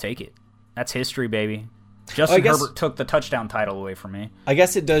obscure, but I'll take it. That's history, baby. Justin Herbert took the touchdown title away from me. I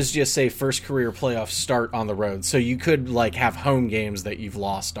guess it does just say first career playoff start on the road, so you could have home games that you've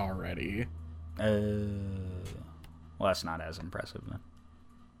lost already. Well, that's not as impressive then.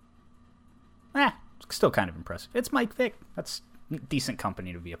 It's still kind of impressive. It's Mike Vick. That's decent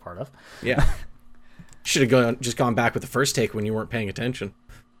company to be a part of. Yeah. Should have just gone back with the first take when you weren't paying attention.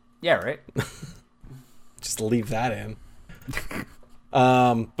 Yeah, right. Just leave that in.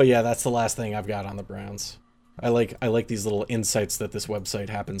 But yeah, that's the last thing I've got on the Browns. I like these little insights that this website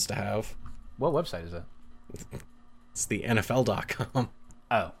happens to have. What website is that? It's the NFL.com.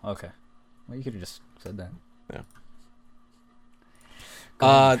 Oh, okay. Well, you could have just said that.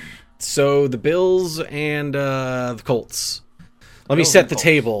 Yeah. So the Bills and the Colts. Let me set the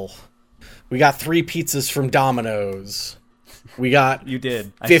table. We got 3 pizzas from Domino's. We got you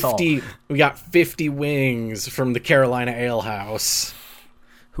did 50. We got 50 wings from the Carolina Ale House,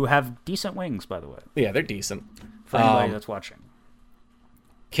 who have decent wings, by the way. Yeah, they're decent. For anybody that's watching.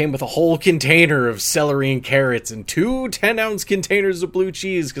 Came with a whole container of celery and carrots and 2 10-ounce containers of blue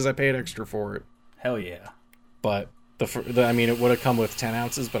cheese because I paid extra for it. Hell yeah! But it would have come with 10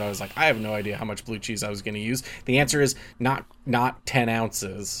 ounces, but I was like, I have no idea how much blue cheese I was going to use. The answer is not 10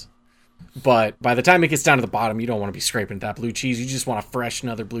 ounces. But by the time it gets down to the bottom, you don't want to be scraping that blue cheese. You just want to fresh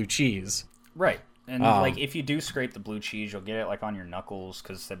another blue cheese. Right. And if you do scrape the blue cheese, you'll get it on your knuckles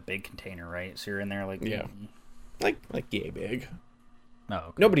because it's a big container, right? So you're in there yeah, like yay big. No,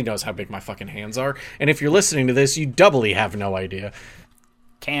 okay. Nobody knows how big my fucking hands are, and if you're listening to this, you doubly have no idea.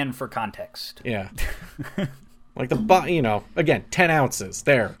 Can for context. Yeah. Again, 10 ounces.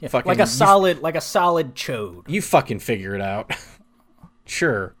 There. Yeah, fucking, like a solid chode. You fucking figure it out.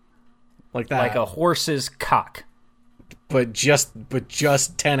 Sure. Like that. Like a horse's cock. But just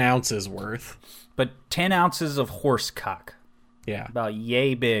 10 ounces worth. But 10 ounces of horse cock. Yeah. About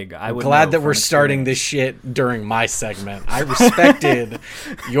yay big. I'm glad that we're starting this shit during my segment. I respected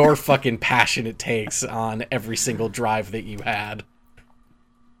your fucking passionate takes on every single drive that you had.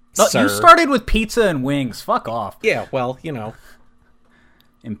 You started with pizza and wings. Fuck off. Yeah, well,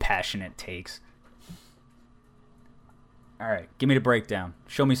 Impassionate takes. All right, give me the breakdown.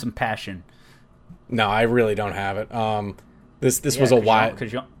 Show me some passion. No, I really don't have it. This was a while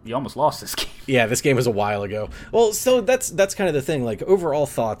because you almost lost this game. Yeah, this game was a while ago. Well, so that's kind of the thing. Overall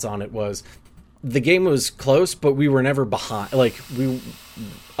thoughts on it was the game was close, but we were never behind.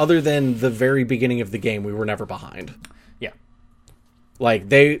 Other than the very beginning of the game, we were never behind. Yeah.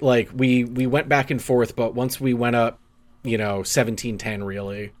 We went back and forth, but once we went up, 17-10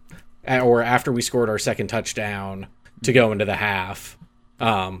 really, or after we scored our second touchdown to go into the half,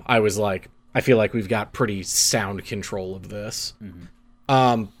 I was like, I feel like we've got pretty sound control of this.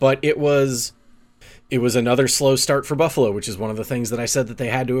 Mm-hmm. But it was another slow start for Buffalo, which is one of the things that I said that they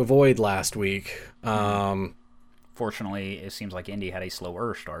had to avoid last week. Fortunately, it seems like Indy had a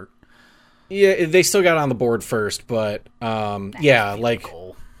slower start. Yeah, they still got on the board first, but a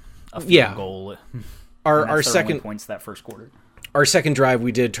goal. Our second points that first quarter. Our second drive,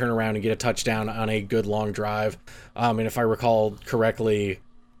 we did turn around and get a touchdown on a good long drive. And if I recall correctly,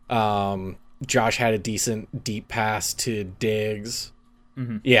 Josh had a decent deep pass to Diggs.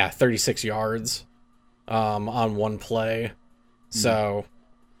 Mm-hmm. Yeah, 36 yards. on one play. So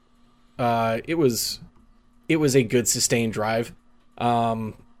it was a good sustained drive.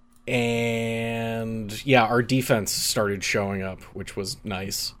 And yeah, our defense started showing up, which was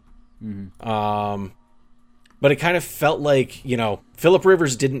nice. But it kind of felt like, Phillip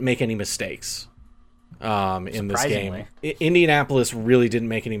Rivers didn't make any mistakes in this game. Indianapolis really didn't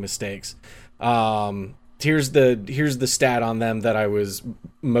make any mistakes. Here's the stat on them that I was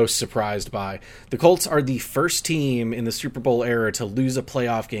most surprised by. The Colts are the first team in the Super Bowl era to lose a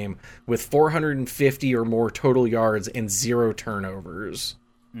playoff game with 450 or more total yards and 0 turnovers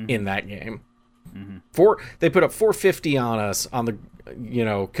in that game. They put up 450 on us on the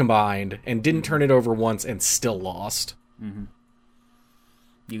combined, and didn't turn it over once and still lost.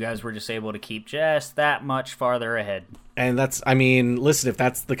 You guys were just able to keep just that much farther ahead. And listen, if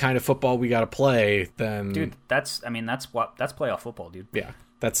that's the kind of football we got to play, then dude, that's playoff football, dude. Yeah,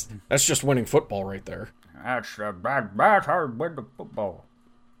 that's just winning football right there. That's how to win the football.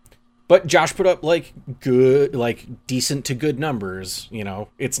 But Josh put up decent to good numbers.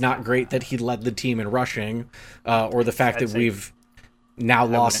 It's not great that he led the team in rushing, or the fact that we've now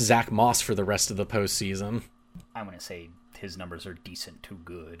lost Zach Moss for the rest of the postseason. I'm going to say his numbers are decent to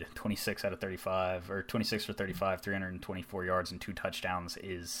good. 26 out of 35, or 26 for 35, 324 yards and 2 touchdowns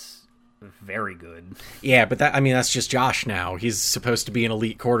is very good. Yeah, but that's just Josh now. He's supposed to be an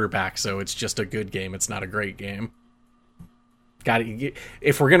elite quarterback, so it's just a good game. It's not a great game.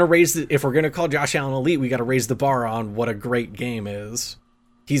 If we're gonna call Josh Allen elite, we got to raise the bar on what a great game is.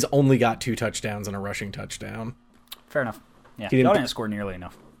 He's only got 2 touchdowns and a rushing touchdown. Fair enough. Yeah, y'all didn't score nearly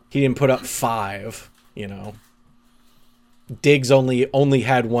enough. He didn't put up 5. Diggs only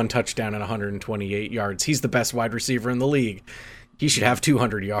had 1 touchdown and 128 yards. He's the best wide receiver in the league. He should have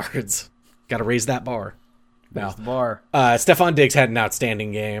 200 yards. Got to raise that bar. Raise the bar. Stephon Diggs had an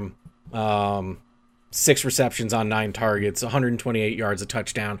outstanding game. 6 receptions on 9 targets, 128 yards, a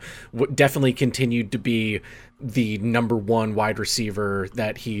touchdown. Definitely continued to be the number 1 wide receiver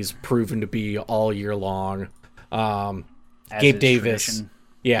that he's proven to be all year long. Gabe Davis. Tradition.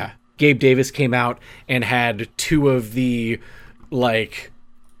 Yeah. Gabe Davis came out and had 2 of the,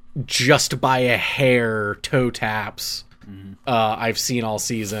 just by a hair toe taps I've seen all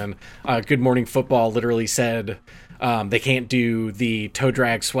season. Good Morning Football literally said they can't do the toe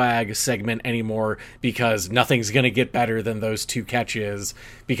drag swag segment anymore because nothing's going to get better than those 2 catches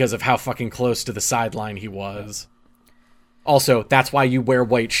because of how fucking close to the sideline he was. Also, that's why you wear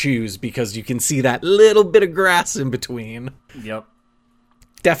white shoes, because you can see that little bit of grass in between. Yep.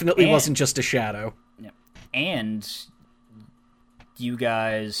 Definitely wasn't just a shadow. Yep. And you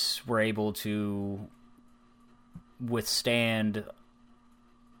guys were able to withstand,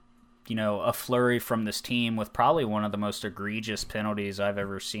 a flurry from this team with probably one of the most egregious penalties I've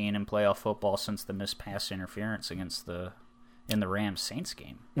ever seen in playoff football since the missed pass interference in the Rams-Saints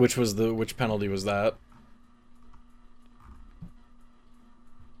game. Which penalty was that?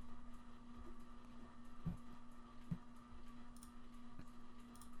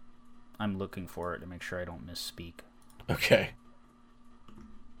 I'm looking for it to make sure I don't misspeak. Okay.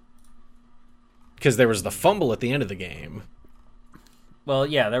 Because there was the fumble at the end of the game. Well,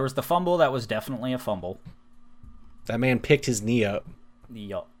 yeah, there was the fumble. That was definitely a fumble. That man picked his knee up.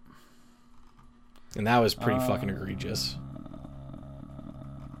 Yup. And that was pretty fucking egregious.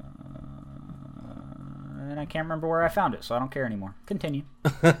 And I can't remember where I found it, so I don't care anymore. Continue.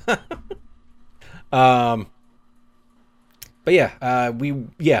 But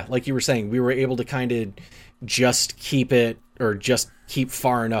yeah, like you were saying, we were able to kind of just keep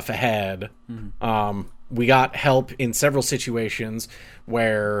far enough ahead. We got help in several situations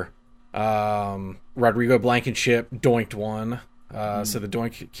where Rodrigo Blankenship doinked one, so the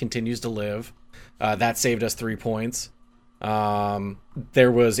doink continues to live. That saved us 3 points.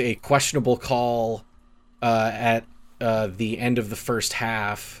 There was a questionable call at the end of the first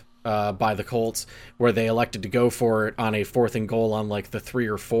half by the Colts, where they elected to go for it on a 4th and goal on the 3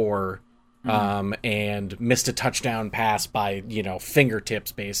 or 4, and missed a touchdown pass by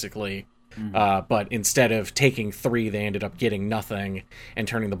fingertips basically. But instead of taking 3, they ended up getting nothing and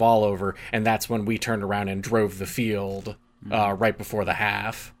turning the ball over, and that's when we turned around and drove the field right before the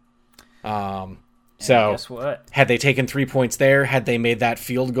half. So guess what? Had they taken 3 points there, had they made that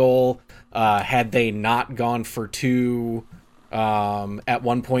field goal, had they not gone for 2 at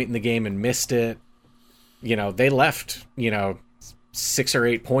one point in the game and missed it, they left 6 or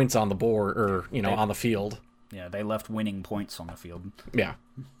 8 points on the board, or on the field. Yeah, they left winning points on the field. Yeah.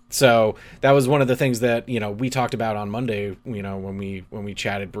 So that was one of the things that we talked about on Monday, when we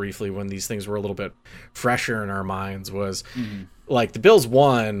chatted briefly, when these things were a little bit fresher in our minds, was the Bills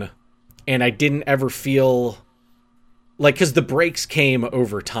won, and I didn't ever feel like, because the breaks came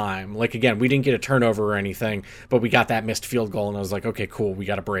over time. Like, again, we didn't get a turnover or anything, but we got that missed field goal, and I was like, okay, cool, we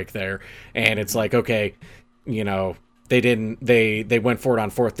got a break there. And it's like, okay, you know, they went for it on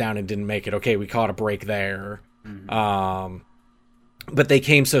fourth down and didn't make it. Okay, we caught a break there. But they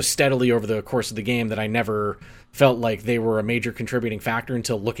came so steadily over the course of the game that I never felt like they were a major contributing factor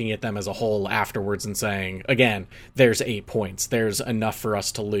until looking at them as a whole afterwards and saying, again, there's 8 points. There's enough for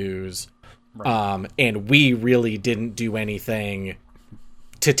us to lose. Right. And we really didn't do anything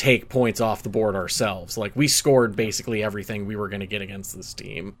to take points off the board ourselves. Like, we scored basically everything we were going to get against this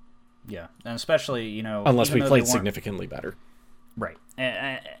team. Yeah, and especially, you know... Unless we played significantly better. Right.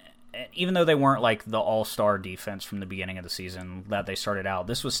 And even though they weren't like the all-star defense from the beginning of the season that they started out,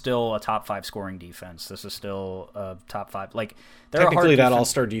 this was still a top 5 scoring defense. This is still a top 5. Like, technically, that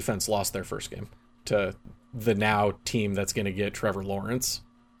all-star defense lost their first game to the now team that's going to get Trevor Lawrence.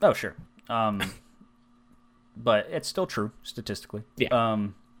 Oh, sure. But it's still true statistically. Yeah.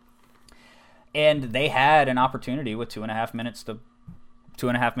 And they had an opportunity with 2.5 minutes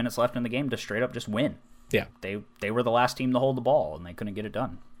left in the game to straight up just win. Yeah. They were the last team to hold the ball, and they couldn't get it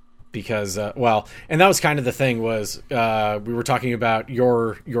done. Because, and that was kind of the thing was, we were talking about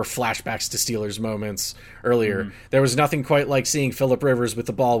your flashbacks to Steelers moments earlier. Mm-hmm. There was nothing quite like seeing Phillip Rivers with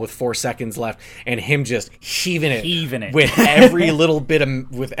the ball with 4 seconds left and him just heaving it with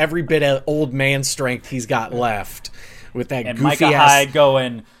with every bit of old man strength he's got left, with that and goofy Micah ass Hyde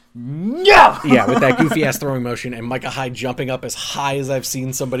going, no! Yeah, with that goofy ass throwing motion, and Micah Hyde jumping up as high as I've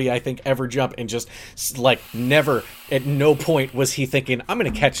seen somebody, I think, ever jump, and just like never, at no point was he thinking, I'm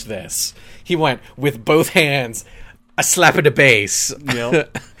going to catch this. He went with both hands, a slap at the base,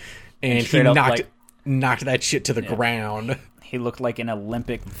 yep. and he knocked that shit to the ground. He looked like an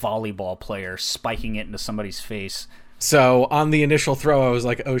Olympic volleyball player spiking it into somebody's face. So on the initial throw, I was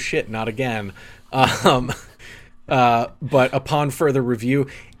like, oh shit, not again. But upon further review,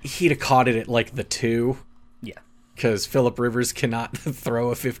 he'd have caught it at like the 2. Yeah. Because Phillip Rivers cannot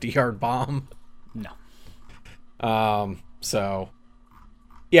throw a 50-yard bomb. No. So,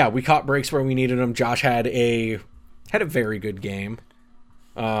 yeah, we caught breaks where we needed them. Josh had a very good game.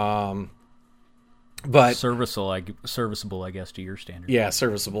 But serviceable, I guess, to your standards. Yeah,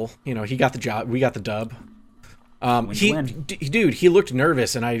 serviceable. You know, he got the job. We got the dub. He looked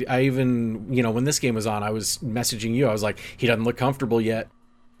nervous, and I even, you know, when this game was on, I was messaging you. I was like, he doesn't look comfortable yet.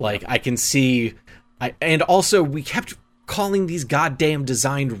 Like, I can see, and also we kept calling these goddamn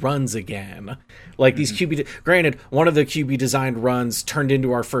designed runs again. Like, these granted, one of the QB designed runs turned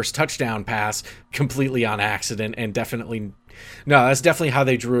into our first touchdown pass completely on accident, and that's definitely how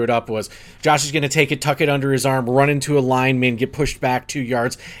they drew it up, was Josh is going to take it, tuck it under his arm, run into a lineman, get pushed back 2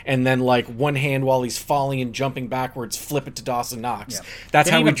 yards, and then, like, one hand while he's falling and jumping backwards, flip it to Dawson Knox. Yeah. That's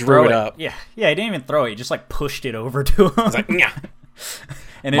how we drew it up. Yeah, he didn't even throw it. He just, like, pushed it over to him. It's like, yeah.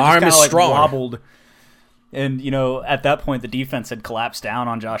 And it just kind of, like, wobbled. And, you know, at that point, the defense had collapsed down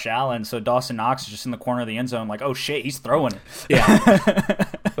on Josh Allen, so Dawson Knox is just in the corner of the end zone, like, oh, shit, he's throwing it. Yeah.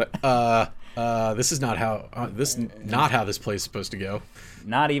 But, this is not how this play is supposed to go.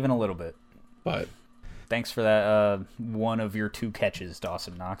 Not even a little bit. But thanks for that one of your 2 catches,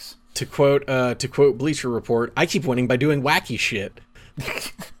 Dawson Knox. To quote Bleacher Report, I keep winning by doing wacky shit.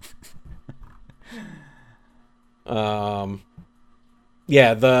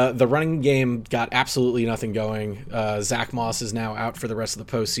 Yeah, the running game got absolutely nothing going. Zach Moss is now out for the rest of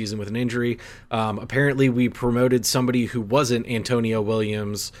the postseason with an injury. Apparently, we promoted somebody who wasn't Antonio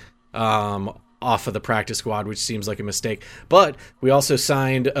Williams off of the practice squad, which seems like a mistake. But we also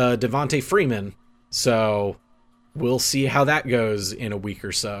signed Devontae Freeman, so we'll see how that goes in a week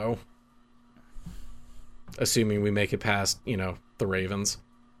or so. Assuming we make it past, you know, the Ravens.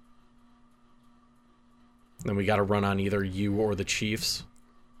 Then we got to run on either you or the Chiefs.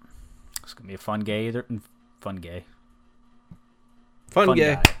 It's gonna be a fun gay. Fun gay.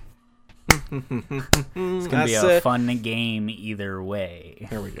 It's gonna be a fun game either way.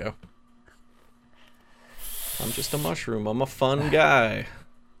 There we go. I'm just a mushroom. I'm a fun guy.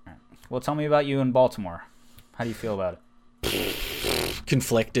 Well, tell me about you in Baltimore. How do you feel about it?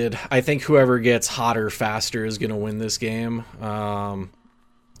 Conflicted. I think whoever gets hotter faster is gonna win this game.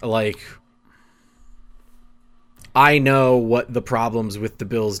 I know what the problems with the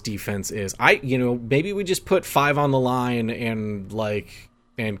Bills defense is. Maybe we just put 5 on the line and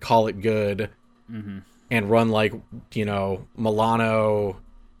call it good, and run Milano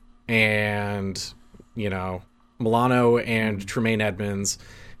and Tremaine Edmonds,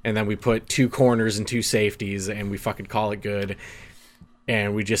 and then we put 2 corners and 2 safeties, and we fucking call it good,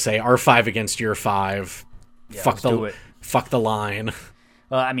 and we just say our 5 against your 5. Yeah, fuck the line.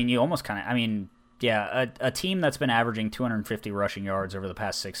 Well, I mean, you almost kind of... I mean, yeah, a team that's been averaging 250 rushing yards over the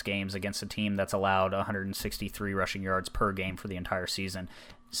past 6 games against a team that's allowed 163 rushing yards per game for the entire season.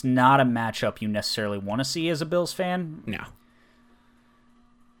 It's not a matchup you necessarily want to see as a Bills fan. No.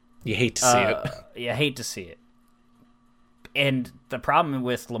 You hate to see it. You hate to see it. And the problem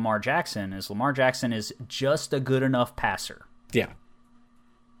with Lamar Jackson is just a good enough passer. Yeah.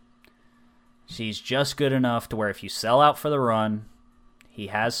 He's just good enough to where if you sell out for the run, he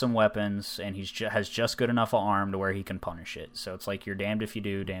has some weapons, and he has just good enough an arm to where he can punish it. So it's like you're damned if you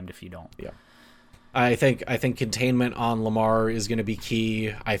do, damned if you don't. Yeah. I think containment on Lamar is going to be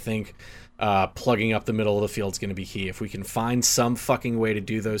key. I think plugging up the middle of the field is going to be key. If we can find some fucking way to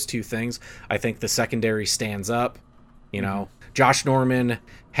do those two things, I think the secondary stands up. You know, Josh Norman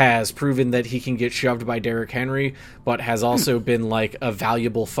has proven that he can get shoved by Derrick Henry, but has also been like a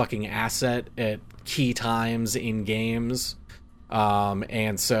valuable fucking asset at key times in games.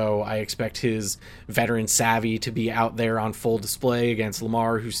 And so I expect his veteran savvy to be out there on full display against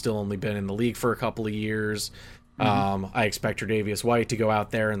Lamar, who's still only been in the league for a couple of years. I expect Tre'Davious White to go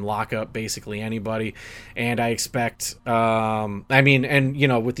out there and lock up basically anybody. And I expect, with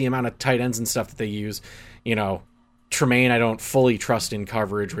the amount of tight ends and stuff that they use, Tremaine, I don't fully trust in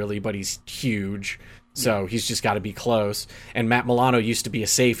coverage, really, but he's huge, so he's just got to be close. And Matt Milano used to be a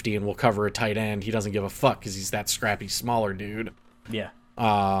safety and will cover a tight end. He doesn't give a fuck because he's that scrappy, smaller dude. Yeah.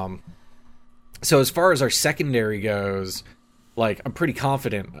 So as far as our secondary goes, like, I'm pretty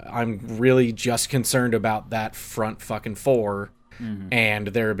confident. I'm really just concerned about that front fucking 4 and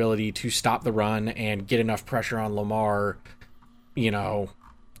their ability to stop the run and get enough pressure on Lamar,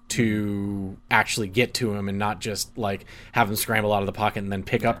 to actually get to him and not just like have him scramble out of the pocket and then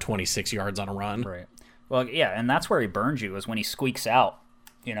pick up 26 yards on a run. Right. Well, yeah, and that's where he burns you is when he squeaks out.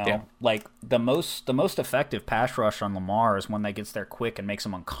 Like the most effective pass rush on Lamar is when that gets there quick and makes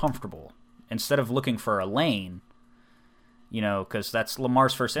him uncomfortable instead of looking for a lane. Because that's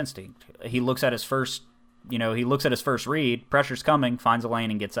Lamar's first instinct. He looks at his first read, pressure's coming, finds a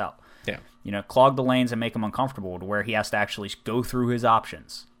lane and gets out. Yeah. Clog the lanes and make him uncomfortable to where he has to actually go through his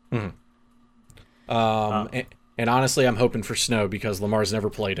options. And honestly, I'm hoping for snow because Lamar's never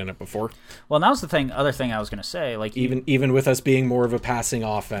played in it before. Well, and that was the other thing I was going to say. Like even with us being more of a passing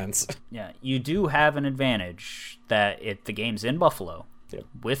offense, yeah, you do have an advantage that the game's in Buffalo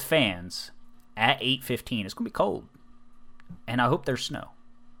with fans at 8:15. It's going to be cold, and I hope there's snow.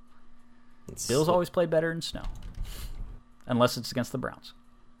 Bills always play better in snow, unless it's against the Browns.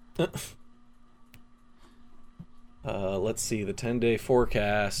 Let's see. The 10-day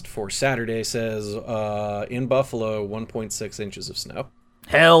forecast for Saturday says in Buffalo 1.6 inches of snow.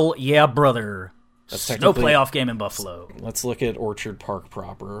 Hell yeah, brother! That's snow playoff game in Buffalo. Let's look at Orchard Park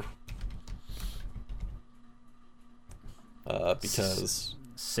proper. Because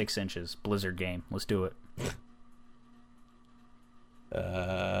 6 inches blizzard game. Let's do it.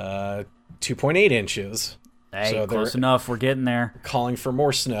 2.8 inches. Hey, so close enough. We're getting there. Calling for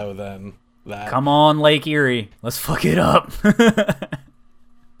more snow than that. Come on, Lake Erie. Let's fuck it up.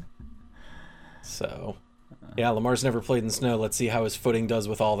 So, yeah, Lamar's never played in snow. Let's see how his footing does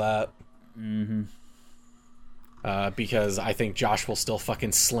with all that. Because I think Josh will still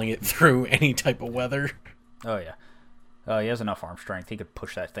fucking sling it through any type of weather. Oh, yeah. He has enough arm strength. He could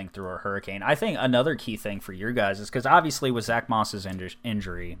push that thing through a hurricane. I think another key thing for your guys is because obviously with Zach Moss's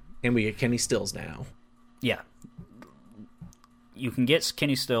injury... And we get Kenny Stills now. Yeah. You can get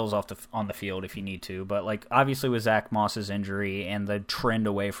Kenny Stills on the field if you need to, but like obviously with Zach Moss's injury and the trend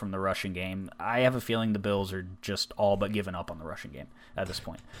away from the rushing game, I have a feeling the Bills are just all but giving up on the rushing game at this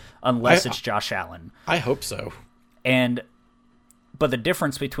point, unless it's Josh Allen. I hope so. But the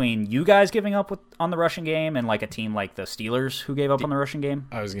difference between you guys giving up on the rushing game and like a team like the Steelers who gave up on the rushing game,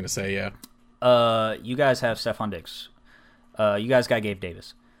 I was gonna say you guys have Stephon Diggs, you guys got Gabe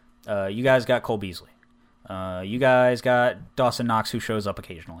Davis, you guys got Cole Beasley. You guys got Dawson Knox, who shows up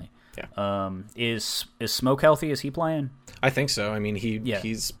occasionally. Yeah. Is Smoke healthy? Is he playing? I think so. I mean,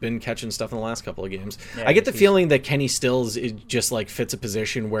 he's been catching stuff in the last couple of games. Yeah, I get the feeling that Kenny Stills just like fits a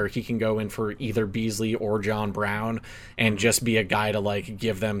position where he can go in for either Beasley or John Brown and just be a guy to like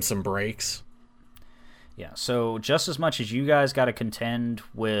give them some breaks. Yeah. So just as much as you guys got to contend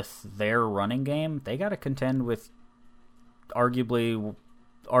with their running game, they got to contend with arguably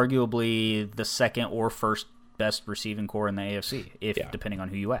the second or first best receiving core in the AFC, depending on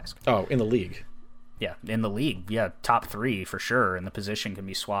who you ask. Oh, in the league. Yeah, in the league. Yeah, top 3 for sure, and the position can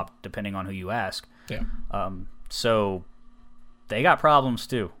be swapped depending on who you ask. Yeah. So they got problems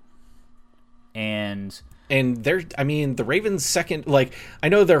too. And the Ravens' second, like, I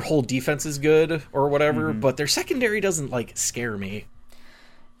know their whole defense is good or whatever, but their secondary doesn't like scare me.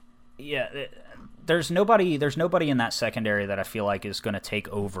 Yeah, there's nobody in that secondary that I feel like is going to take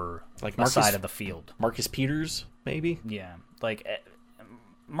over like the side of the field. Marcus Peters, maybe? Yeah, like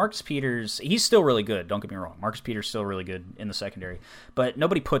Marcus Peters, he's still really good, don't get me wrong. Marcus Peters still really good in the secondary, but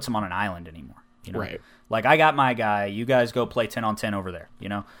nobody puts him on an island anymore, you know? Right. Like, I got my guy, you guys go play 10 on 10 over there, you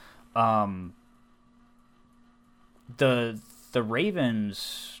know? The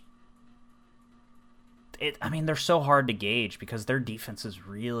Ravens, they're so hard to gauge because their defense is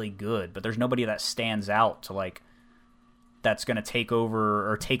really good, but there's nobody that stands out to, like, that's going to take over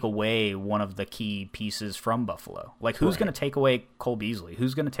or take away one of the key pieces from Buffalo. Like, who's going to take away Cole Beasley?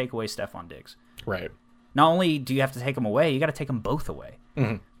 Who's going to take away Stephon Diggs? Right. Not only do you have to take them away, you got to take them both away.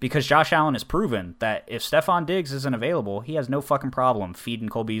 Mm-hmm. Because Josh Allen has proven that if Stephon Diggs isn't available, he has no fucking problem feeding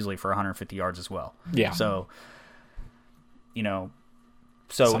Cole Beasley for 150 yards as well. Yeah. So, you know,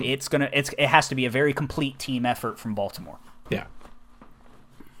 it has to be a very complete team effort from Baltimore. Yeah.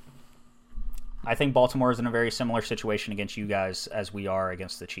 I think Baltimore is in a very similar situation against you guys as we are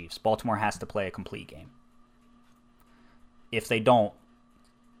against the Chiefs. Baltimore has to play a complete game. If they don't,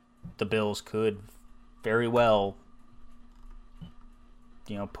 the Bills could very well,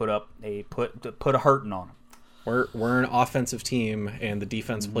 you know, put a hurting on them. We're an offensive team, and the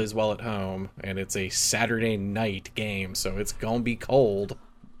defense plays well at home, and it's a Saturday night game, so it's gonna be cold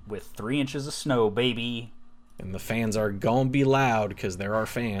with 3 inches of snow, baby. And the fans are gonna be loud because there are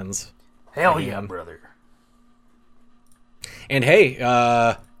fans. Hell yeah, brother. And hey,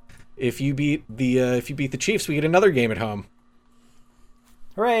 if you beat the Chiefs, we get another game at home.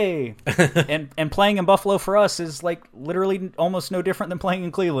 Hooray! and playing in Buffalo for us is like literally almost no different than playing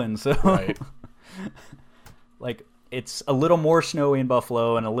in Cleveland. So, right. Like, it's a little more snowy in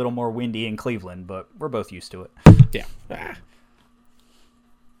Buffalo and a little more windy in Cleveland, but we're both used to it. Yeah.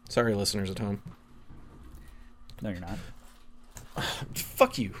 Sorry, listeners at home. No, you're not.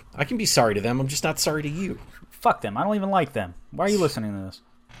 Fuck you. I can be sorry to them. I'm just not sorry to you. Fuck them. I don't even like them. Why are you listening to this?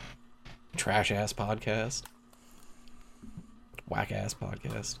 Trash ass podcast. Whack ass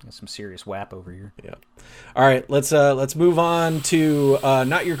podcast. Got some serious WAP over here. Yeah. All right, let's move on to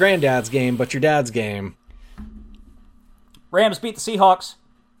not your granddad's game, but your dad's game. Rams beat the Seahawks.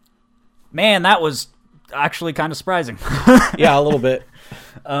 Man, that was actually kind of surprising. Yeah, a little bit.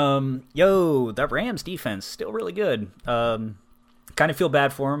 The Rams defense still really good. Kind of feel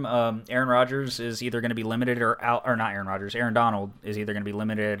bad for him. Aaron Rodgers is either going to be limited or out, or not Aaron Rodgers. Aaron Donald is either going to be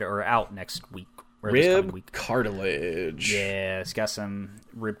limited or out next week. Rib cartilage. Yeah, he's got some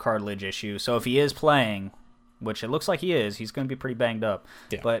rib cartilage issue. So if he is playing, which it looks like he is, he's going to be pretty banged up.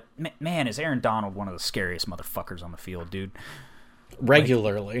 Yeah. But man, is Aaron Donald one of the scariest motherfuckers on the field, dude?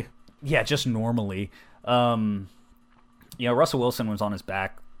 Regularly. Like, yeah, just normally. Russell Wilson was on his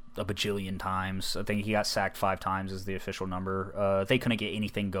back a bajillion times. I think he got sacked 5 times is the official number. They couldn't get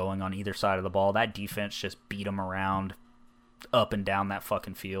anything going on either side of the ball. That defense just beat them around up and down that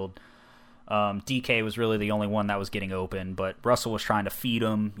fucking field. DK was really the only one that was getting open, but Russell was trying to feed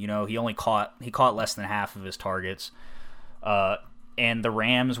him. You know, he caught less than half of his targets. And the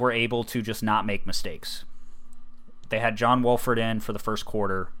Rams were able to just not make mistakes. They had John Wolford in for the first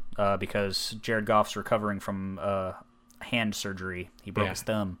quarter because Jared Goff's recovering from hand surgery. He broke his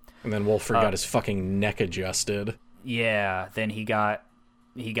thumb. And then Wolford got his fucking neck adjusted. Yeah, then he got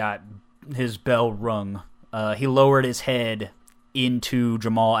his bell rung. He lowered his head into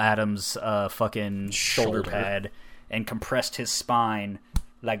Jamal Adams' fucking shoulder pad and compressed his spine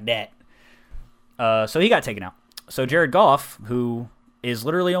like that. So he got taken out. So Jared Goff, who is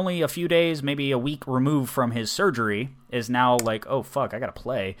literally only a few days, maybe a week removed from his surgery, is now like, oh, fuck, I gotta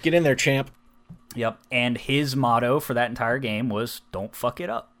play. Get in there, champ. Yep. And his motto for that entire game was, don't fuck it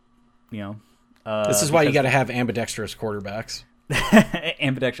up. You know? This is why you gotta have ambidextrous quarterbacks.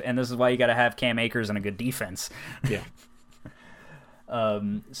 Ambidextrous. And this is why you gotta have Cam Akers and a good defense. Yeah.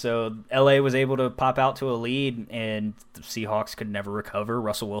 So LA was able to pop out to a lead, and the Seahawks could never recover.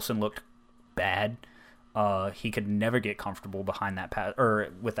 Russell Wilson looked bad. He could never get comfortable behind that pass or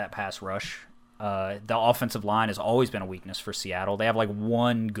with that pass rush. The offensive line has always been a weakness for Seattle. They have like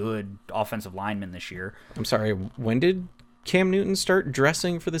one good offensive lineman this year. I'm sorry, when did Cam Newton start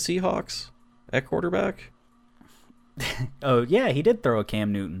dressing for the Seahawks at quarterback? Oh, yeah, he did throw a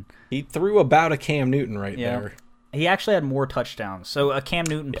Cam Newton. He threw about a Cam Newton there. He actually had more touchdowns. So a Cam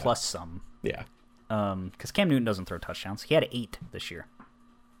Newton plus some. Yeah. Because Cam Newton doesn't throw touchdowns. He had 8 this year.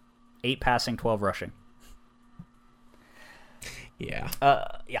 8 passing, 12 rushing. Yeah.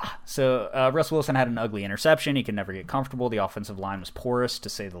 So Russell Wilson had an ugly interception. He could never get comfortable. The offensive line was porous, to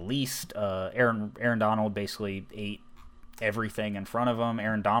say the least. Aaron Donald basically ate everything in front of him.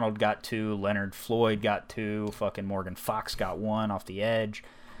 Aaron Donald got 2. Leonard Floyd got 2. Fucking Morgan Fox got 1 off the edge.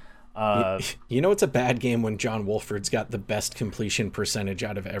 You know it's a bad game when John Wolford's got the best completion percentage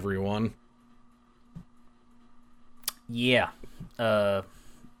out of everyone. Yeah.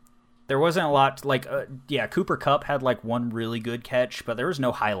 There wasn't a lot, Cooper Kupp had like one really good catch, but there was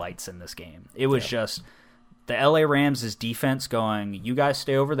no highlights in this game. It was just the LA Rams' defense going, you guys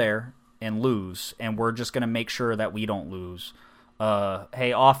stay over there and lose, and we're just going to make sure that we don't lose.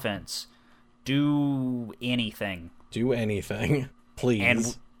 Hey, offense, do anything. Do anything,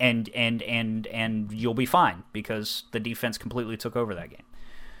 please. And you'll be fine, because the defense completely took over that game.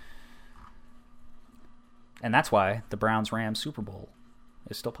 And that's why the Browns-Rams Super Bowl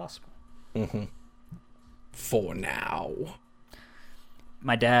is still possible. Mm-hmm. For now.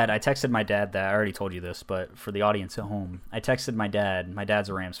 I texted my dad that, I already told you this, but for the audience at home, I texted my dad's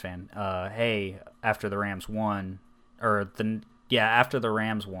a Rams fan, hey, after the Rams won, after the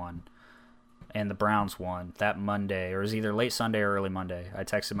Rams won, and the Browns won that Monday, or it was either late Sunday or early Monday, I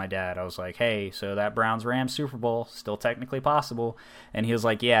texted my dad. I was like, hey, so that Browns-Rams Super Bowl, still technically possible. And he was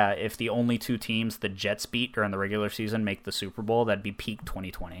like, yeah, if the only two teams the Jets beat during the regular season make the Super Bowl, that'd be peak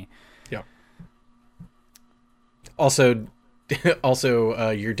 2020. Yeah. Also,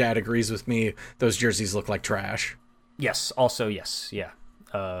 your dad agrees with me, those jerseys look like trash. Yes, also, yes, yeah.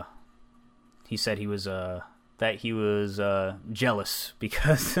 He said he was jealous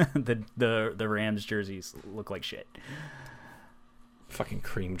because the Rams jerseys look like shit. Fucking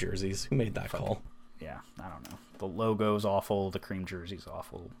cream jerseys. Who made that call? Yeah, I don't know. The logo's awful. The cream jersey's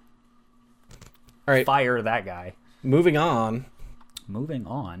awful. All right, fire that guy. Moving on.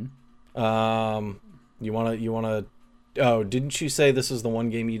 You wanna? Oh, didn't you say this is the one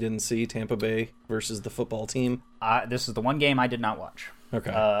game you didn't see? Tampa Bay versus the football team. This is the one game I did not watch.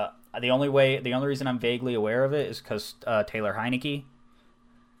 Okay. The only reason I'm vaguely aware of it is because Taylor Heineke,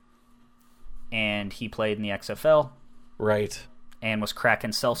 and he played in the XFL, right? And was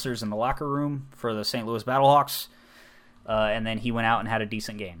cracking seltzers in the locker room for the St. Louis Battlehawks, and then he went out and had a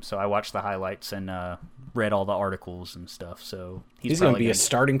decent game. So I watched the highlights and read all the articles and stuff. So he's going to be a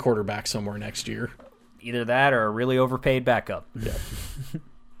starting quarterback somewhere next year. Either that or a really overpaid backup. Yeah.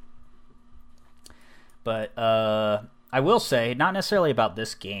 But I will say, not necessarily about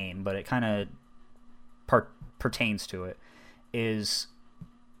this game, but it kind of pertains to it, is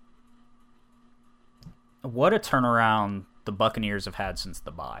what a turnaround the Buccaneers have had since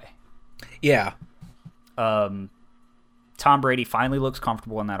the bye. Yeah. Tom Brady finally looks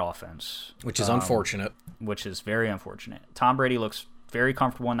comfortable in that offense. Which is unfortunate. Which is very unfortunate. Tom Brady looks very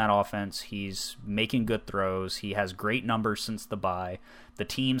comfortable in that offense. He's making good throws. He has great numbers since the bye. The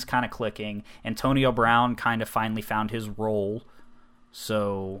team's kind of clicking. Antonio Brown kind of finally found his role.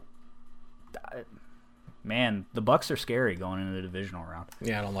 So, man, the Bucs are scary going into the divisional round.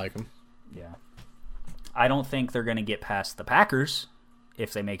 Yeah, I don't like them. Yeah. I don't think they're going to get past the Packers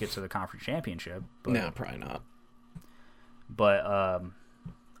if they make it to the conference championship. But, no, probably not. But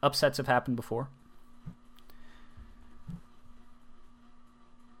upsets have happened before.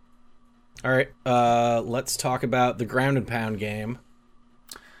 All right, let's talk about the ground and pound game.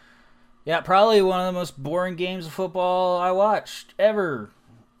 Yeah, probably one of the most boring games of football I watched ever.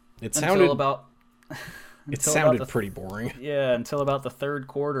 It sounded pretty boring. Yeah, until about the third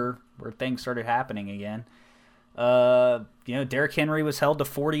quarter where things started happening again. Derrick Henry was held to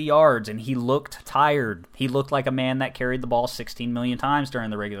 40 yards and he looked tired. He looked like a man that carried the ball 16 million times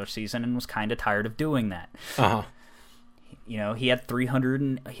during the regular season and was kind of tired of doing that. Uh-huh. He had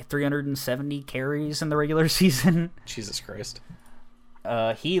 370 carries in the regular season. Jesus Christ.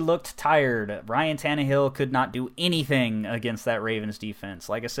 He looked tired. Ryan Tannehill could not do anything against that Ravens defense.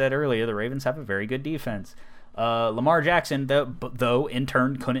 Like I said earlier, the Ravens have a very good defense. Lamar Jackson, though, in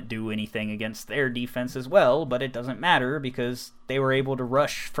turn, couldn't do anything against their defense as well, but it doesn't matter because they were able to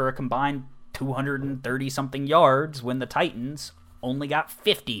rush for a combined 230-something yards when the Titans only got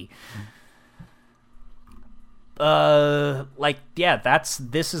 50. This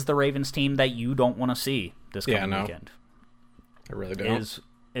is the Ravens team that you don't want to see this coming weekend. I really don't.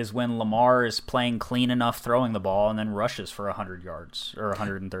 Is when Lamar is playing clean enough throwing the ball and then rushes for 100 yards or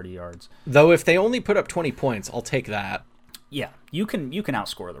 130 yards. Though if they only put up 20 points, I'll take that. Yeah, you can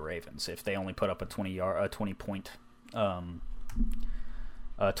outscore the Ravens if they only put up a 20 point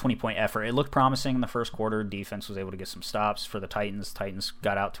effort. It looked promising in the first quarter. Defense was able to get some stops for the Titans. Titans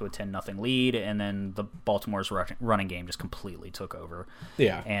got out to a 10-0 lead, and then the Baltimore's running game just completely took over.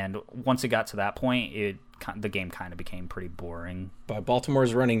 Yeah. And once it got to that point, the game kind of became pretty boring. By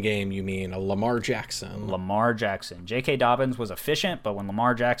Baltimore's running game, you mean a Lamar Jackson. Lamar Jackson. J.K. Dobbins was efficient, but when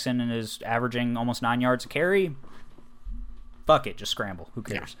Lamar Jackson is averaging almost 9 yards a carry, fuck it, just scramble. Who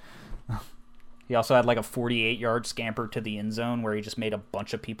cares? Yeah. He also had like a 48-yard scamper to the end zone where he just made a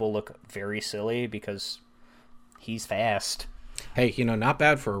bunch of people look very silly because he's fast. Hey, not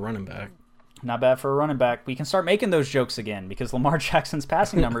bad for a running back. Not bad for a running back. We can start making those jokes again because Lamar Jackson's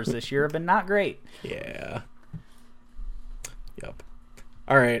passing numbers this year have been not great. Yeah. Yep.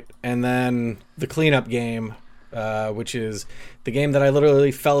 All right, and then the cleanup game, which is the game that I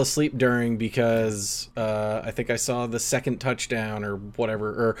literally fell asleep during because I think I saw the second touchdown or whatever.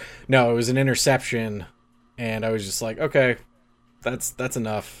 Or no, it was an interception, and I was just like, okay, that's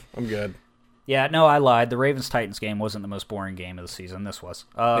enough. I'm good. Yeah, no, I lied. The Ravens-Titans game wasn't the most boring game of the season. This was.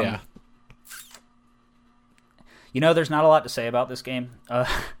 Yeah. There's not a lot to say about this game.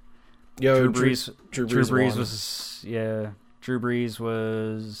 Drew Brees was... Yeah, Drew Brees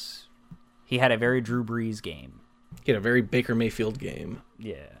was... He had a very Drew Brees game. He had a very Baker Mayfield game.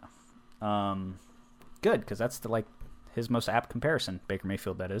 Yeah. Good, because that's his most apt comparison. Baker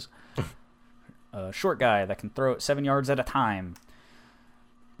Mayfield, that is. Short guy that can throw it 7 yards at a time.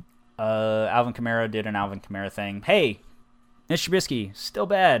 Alvin Kamara did an Alvin Kamara thing. Hey, Mitch Trubisky, still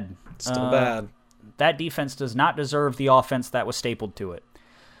bad. Still bad. That defense does not deserve the offense that was stapled to it.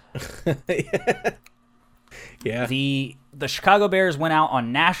 Yeah. The Chicago Bears went out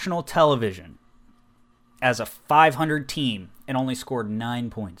on national television as a 500 team and only scored 9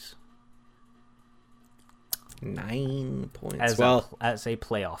 points. 9 points. As a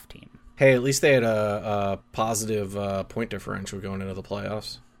playoff team. Hey, at least they had a positive point differential going into the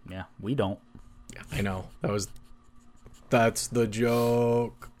playoffs. Yeah, we don't. Yeah, I know. That's the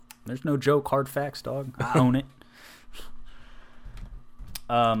joke. There's no joke, hard facts, dog. I own it.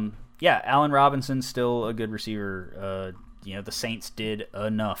 Yeah, Allen Robinson's still a good receiver. The Saints did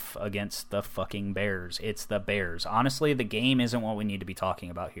enough against the fucking Bears. It's the Bears. Honestly, the game isn't what we need to be talking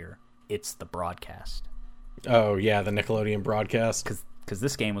about here. It's the broadcast. Oh, yeah, the Nickelodeon broadcast. Because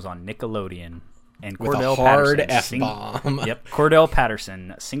this game was on Nickelodeon. And with Cordell a hard Patterson, F-bomb. Yep, Cordell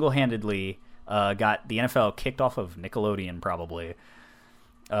Patterson single-handedly got the NFL kicked off of Nickelodeon, probably.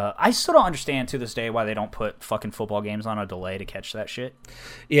 I still don't understand to this day why they don't put fucking football games on a delay to catch that shit.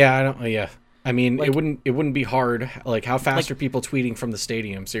 Yeah, I don't. Yeah, I mean, it wouldn't be hard. Like, how fast are people tweeting from the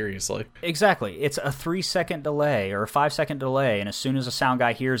stadium? Seriously. Exactly. It's a 3-second delay or a 5-second delay, and as soon as a sound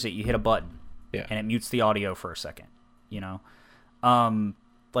guy hears it, you hit a button. Yeah. And it mutes the audio for a second.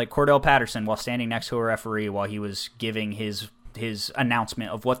 Like Cordell Patterson, while standing next to a referee while he was giving his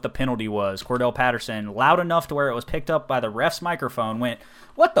announcement of what the penalty was, Cordell Patterson, loud enough to where it was picked up by the ref's microphone, went,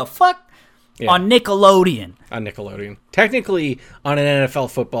 "What the fuck?" Yeah. On Nickelodeon. On Nickelodeon. Technically on an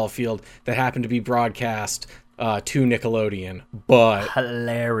NFL football field that happened to be broadcast to Nickelodeon, but...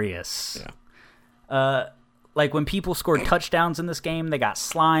 Hilarious. Yeah. Like when people scored touchdowns in this game, they got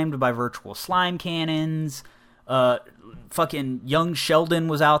slimed by virtual slime cannons. Fucking young Sheldon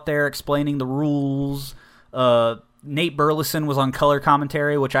was out there explaining the rules. Nate Burleson was on color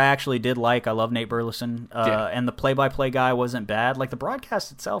commentary, which I actually did like. I love Nate Burleson. And the play-by-play guy wasn't bad. Like, the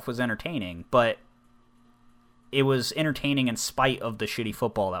broadcast itself was entertaining, but it was entertaining in spite of the shitty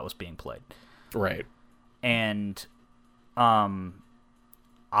football that was being played. Right. And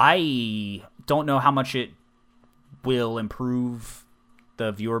I don't know how much it will improve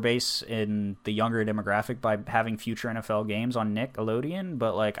the viewer base in the younger demographic by having future NFL games on Nickelodeon,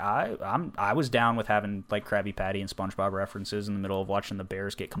 but like I was down with having like Krabby Patty and SpongeBob references in the middle of watching the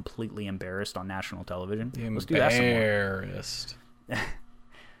Bears get completely embarrassed on national television. Let's do that some more. Embarrassed. Yeah,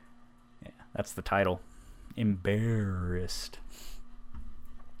 that's the title. Embarrassed.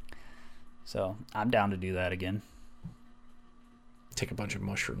 So I'm down to do that again. Take a bunch of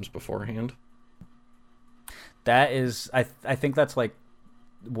mushrooms beforehand. That is, I think that's like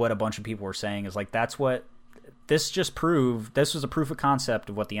what a bunch of people were saying is like, that's what this just proved. This was a proof of concept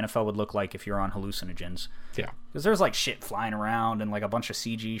of what the NFL would look like if you're on hallucinogens. Yeah. Because there's like shit flying around and like a bunch of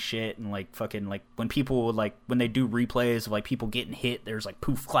CG shit and like fucking like when people would like, when they do replays of like people getting hit, there's like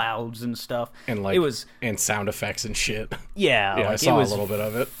poof clouds and stuff. And like, it was, and sound effects and shit. Yeah. Yeah, like, I saw a little bit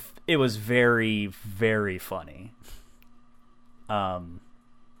of it. It was very, very funny.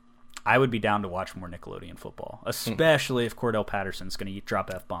 I would be down to watch more Nickelodeon football, especially if Cordell Patterson's going to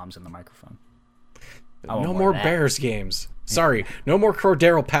drop F-bombs in the microphone. No more Bears games. Sorry, no more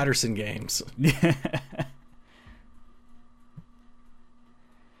Cordell Patterson games.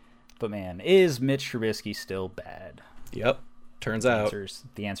 But man, is Mitch Trubisky still bad? Yep. Turns out.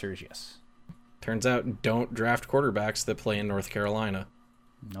 The answer is yes. Turns out don't draft quarterbacks that play in North Carolina.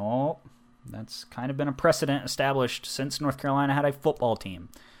 No, that's kind of been a precedent established since North Carolina had a football team.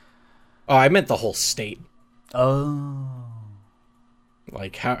 Oh, I meant the whole state. Oh.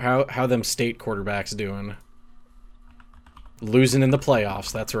 Like, how them state quarterbacks doing? Losing in the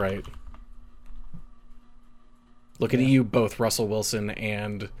playoffs, that's right. Looking at you both, Russell Wilson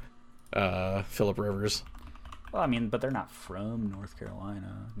and Phillip Rivers. Well, I mean, but they're not from North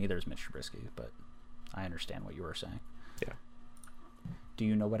Carolina. Neither is Mitch Trubisky, but I understand what you were saying. Yeah. Do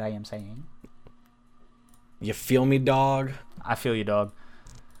you know what I am saying? You feel me, dog? I feel you, dog.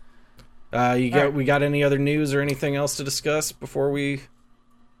 We got any other news or anything else to discuss before we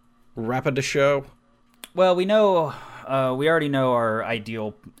wrap up the show? Well, we know we already know our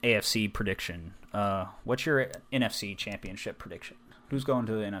ideal AFC prediction. What's your NFC championship prediction? Who's going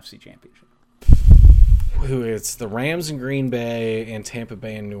to the NFC championship? It's the Rams and Green Bay and Tampa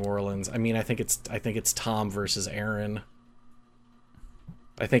Bay and New Orleans. I mean, I think it's Tom versus Aaron.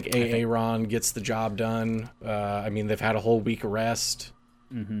 I think Aaron gets the job done. I mean, they've had a whole week of rest.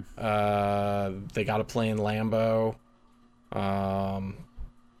 Mm-hmm. They got to play in Lambeau. I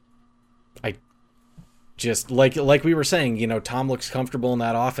just like we were saying, you know, Tom looks comfortable in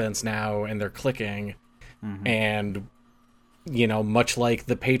that offense now, and they're clicking. Mm-hmm. And you know, much like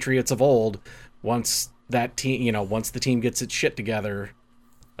the Patriots of old, once the team gets its shit together,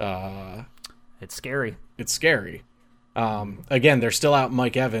 it's scary. It's scary. Again, they're still out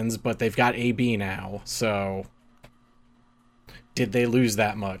Mike Evans, but they've got AB now. So did they lose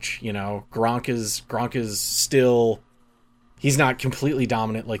that much? You know, Gronk is still, he's not completely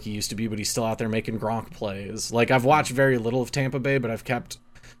dominant like he used to be, but he's still out there making Gronk plays. Like, I've watched very little of Tampa Bay, but I've kept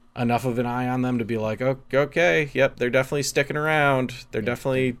enough of an eye on them to be like, oh, okay, yep, they're definitely sticking around. They're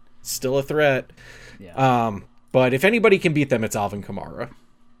definitely still a threat. Yeah. But if anybody can beat them, it's Alvin Kamara.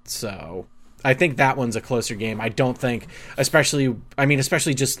 So I think that one's a closer game. I don't think, especially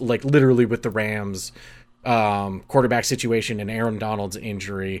just like literally with the Rams quarterback situation and Aaron Donald's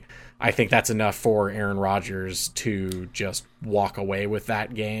injury, I think that's enough for Aaron Rodgers to just walk away with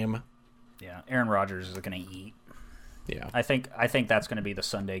that game. Yeah, Aaron Rodgers is going to eat. Yeah, I think that's going to be the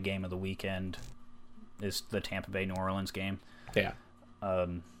Sunday game of the weekend, is the Tampa Bay New Orleans game. Yeah.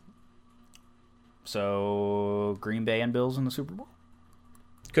 So Green Bay and Bills in the Super Bowl?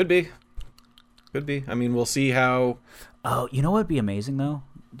 Could be. I mean, we'll see how. Oh, you know what would be amazing though?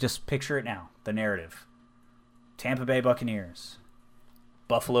 Just picture it now. The narrative: Tampa Bay Buccaneers,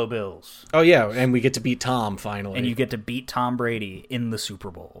 Buffalo Bills. Oh yeah, and we get to beat Tom finally. And you get to beat Tom Brady in the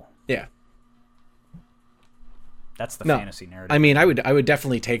Super Bowl. Yeah. That's the fantasy narrative. I mean, I would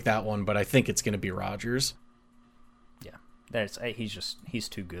definitely take that one, but I think it's going to be Rodgers. Yeah, he's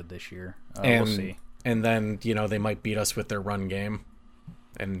too good this year. And, we'll see. And then, you know, they might beat us with their run game,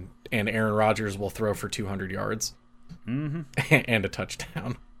 and Aaron Rodgers will throw for 200 yards mm-hmm. and a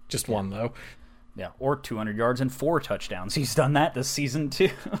touchdown. Just one though. Yeah, or 200 yards and 4 touchdowns. He's done that this season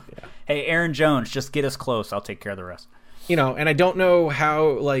too. Yeah. Hey, Aaron Jones, just get us close. I'll take care of the rest. You know, and I don't know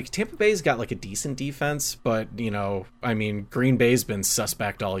how, like, Tampa Bay's got, like, a decent defense, but, you know, I mean, Green Bay's been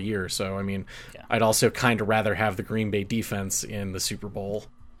suspect all year, so, I mean, yeah. I'd also kind of rather have the Green Bay defense in the Super Bowl.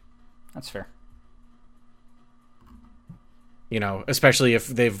 That's fair. You know, especially if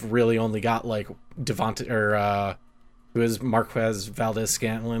they've really only got, like, Devonta, or, who is Marquez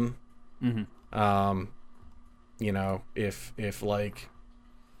Valdez-Scantling. Mm-hmm. You know, if, like,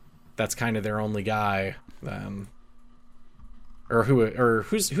 that's kind of their only guy, then... Or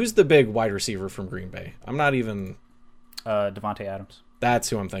who's the big wide receiver from Green Bay? I'm not even Devontae Adams. That's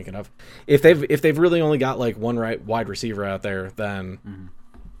who I'm thinking of. If they've really only got like one right wide receiver out there, then mm-hmm.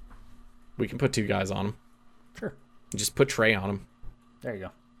 we can put 2 guys on him. Sure. Just put Trey on him. There you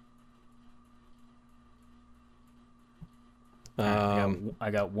go.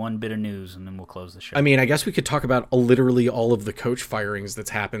 I got one bit of news, and then we'll close the show. I mean, I guess we could talk about literally all of the coach firings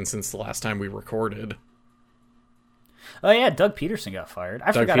that's happened since the last time we recorded. Oh, yeah, Doug Peterson got fired.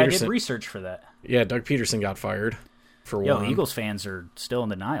 I forgot I did research for that. Yeah, Doug Peterson got fired for one. Yo, Eagles fans are still in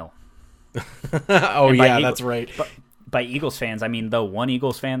denial. Oh, yeah, that's right. By Eagles fans, I mean the one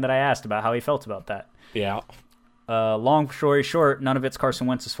Eagles fan that I asked about how he felt about that. Yeah. Long story short, none of it's Carson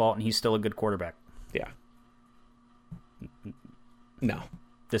Wentz's fault, and he's still a good quarterback. Yeah. No.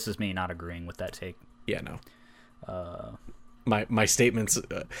 This is me not agreeing with that take. Yeah, no. My statements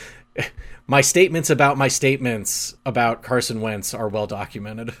about Carson Wentz are well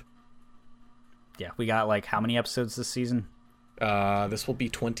documented. Yeah, we got like how many episodes this season? This will be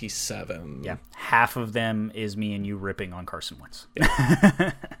 27. Yeah, half of them is me and you ripping on Carson Wentz.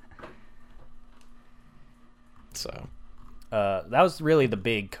 Yeah. So, that was really the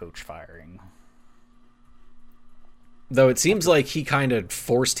big coach firing. Though it seems like he kind of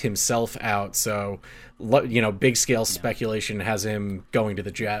forced himself out, so, you know, big scale speculation has him going to the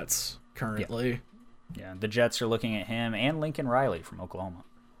Jets currently. Yeah, the Jets are looking at him and Lincoln Riley from Oklahoma.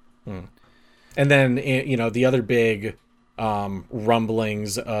 And then, you know, the other big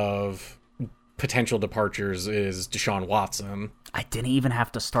rumblings of potential departures is Deshaun Watson. I didn't even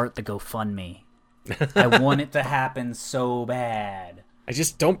have to start the GoFundMe. I want it to happen so bad. I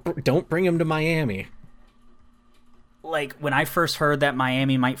just don't bring him to Miami. Like, when I first heard that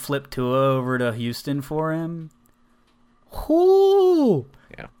Miami might flip Tua over to Houston for him, whoo!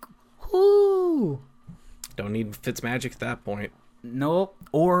 Yeah. Whoo! Don't need Fitzmagic at that point. Nope.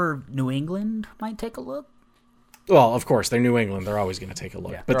 Or New England might take a look. Well, of course, they're New England. They're always going to take a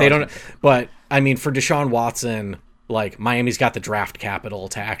look. Yeah, but they don't. But, I mean, for Deshaun Watson, like, Miami's got the draft capital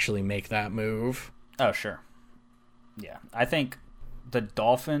to actually make that move. Oh, sure. Yeah. I think the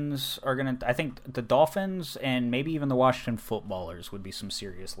Dolphins are going to... I think the Dolphins and maybe even the Washington Footballers would be some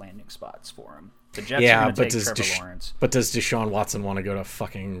serious landing spots for him. The Jets are going to take Trevor Lawrence. But does Deshaun Watson want to go to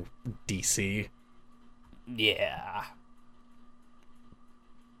fucking D.C.? Yeah.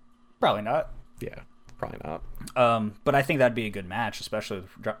 Probably not. Yeah, probably not. But I think that'd be a good match, especially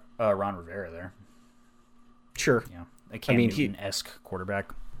with Ron Rivera there. Sure. Yeah, a Cam Newton-esque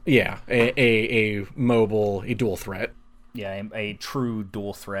quarterback. Yeah, a mobile, a dual threat. Yeah, a true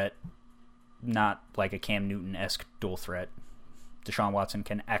dual threat, not like a Cam Newton-esque dual threat. Deshaun Watson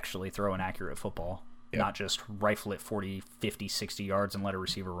can actually throw an accurate football, not just rifle it 40, 50, 60 yards and let a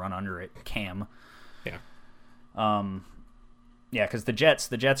receiver run under it. Cam. Yeah. Yeah, because the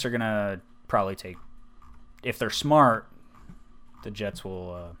Jets are going to probably take... If they're smart, the Jets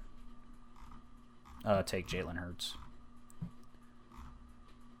will take Jalen Hurts.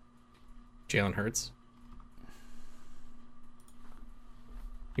 Jalen Hurts?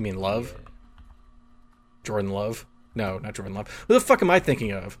 You mean Love? Yeah. Jordan Love? No, not Jordan Love. Who the fuck am I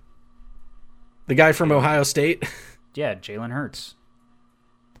thinking of? The guy from Ohio State? Yeah, Jalen Hurts.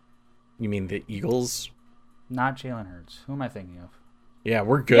 You mean the Eagles? Not Jalen Hurts. Who am I thinking of? Yeah,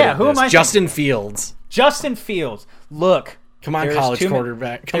 we're good. Yeah, who am I? Justin Fields. Justin Fields. Look. Come on, college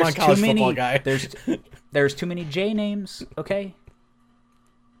quarterback. Come on, college football guy. There's too many J names. Okay.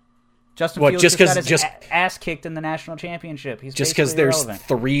 Justin Fields just got his ass kicked in the national championship. He's just because there's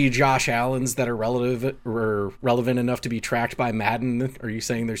 3 Josh Allens that are relevant enough to be tracked by Madden. Are you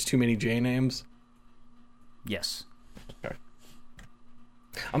saying there's too many J names? Yes. Okay.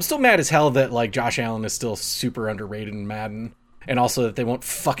 I'm still mad as hell that like Josh Allen is still super underrated in Madden, and also that they won't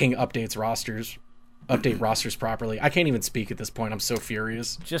fucking update rosters properly. I can't even speak at this point. I'm so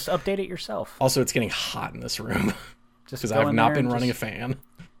furious. Just update it yourself. Also, it's getting hot in this room because I've not been running a fan.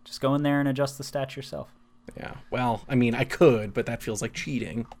 Just go in there and adjust the stats yourself. Yeah. Well, I mean, I could, but that feels like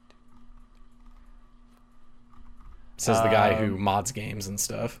cheating. Says the guy who mods games and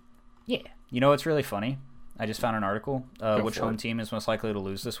stuff. Yeah. You know what's really funny? I just found an article. Which home team is most likely to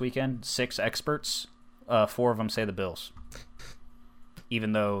lose this weekend? 6 experts. 4 of them say the Bills.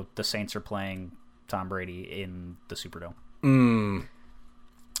 Even though the Saints are playing Tom Brady in the Superdome.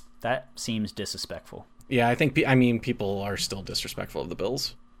 That seems disrespectful. Yeah, I think people are still disrespectful of the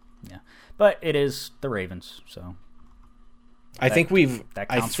Bills. Yeah, but it is the Ravens, so that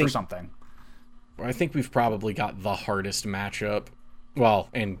counts for something. I think we've probably got the hardest matchup. Well,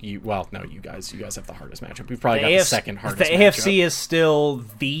 you guys have the hardest matchup. We've probably got the second hardest. The AFC is still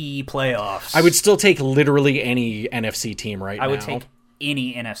the playoffs. I would still take literally any NFC team right now. I would take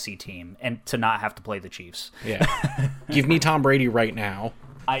any NFC team and to not have to play the Chiefs. Yeah, give me Tom Brady right now.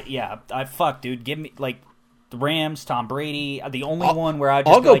 Fuck, dude. Give me like the Rams, Tom Brady. The only one where I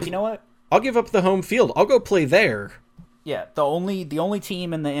just like, you know what? I'll give up the home field. I'll go play there. Yeah, the only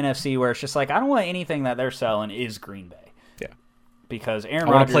team in the NFC where it's just like I don't want anything that they're selling is Green Bay. Yeah, because Aaron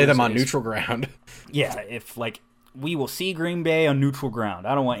Rodgers. I want to play them on neutral ground. Yeah, if like we will see Green Bay on neutral ground.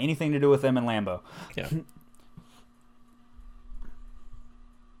 I don't want anything to do with them in Lambeau. Yeah.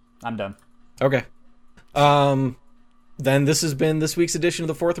 I'm done. Okay. Then this has been this week's edition of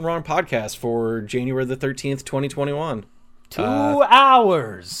the Fourth and Wrong podcast for January the 13th, 2021. 2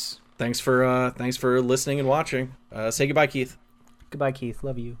 hours. Thanks for listening and watching. Say goodbye, Keith. Goodbye, Keith.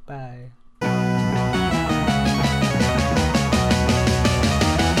 Love you. Bye.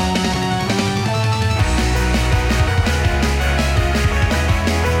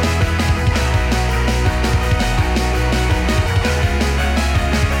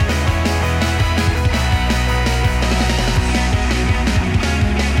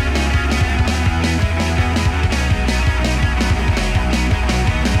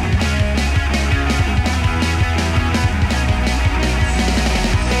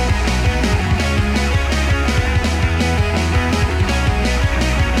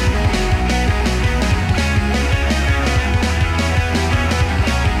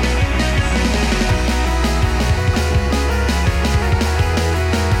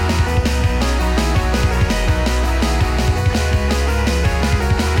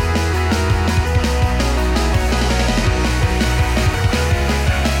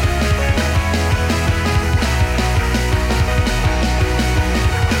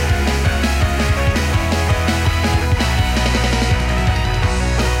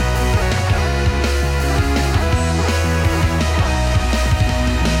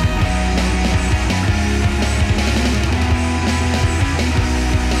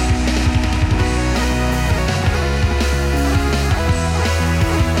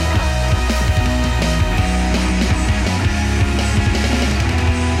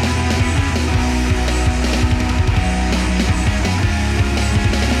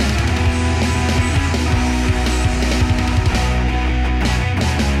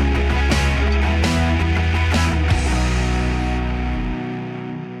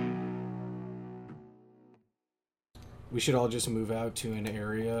 should all just move out to an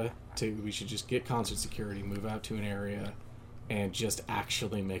area. We should just get constant security, move out to an area, and just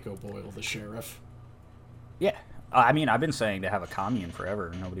actually make O'Boyle the sheriff. Yeah. I mean, I've been saying to have a commune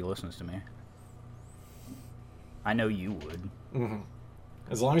forever. Nobody listens to me. I know you would. Mm-hmm.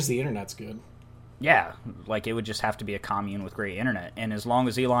 As long as the internet's good. Yeah, like it would just have to be a commune with great internet. And as long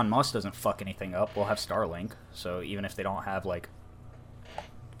as Elon Musk doesn't fuck anything up, we'll have Starlink. So even if they don't have, like,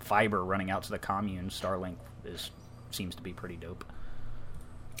 fiber running out to the commune, Starlink seems to be pretty dope.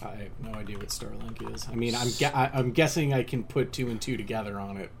 I have no idea what Starlink is. I mean, I'm guessing I can put 2 and 2 together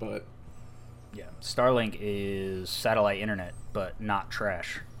on it, but... Yeah, Starlink is satellite internet, but not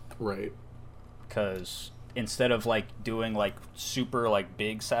trash. Right. Because instead of, like, doing, like, super, like,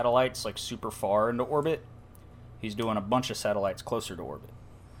 big satellites, like, super far into orbit, he's doing a bunch of satellites closer to orbit.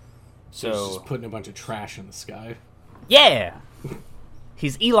 So he's just putting a bunch of trash in the sky. Yeah!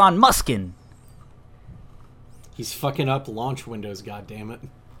 He's Elon Muskin. He's fucking up launch windows, goddammit.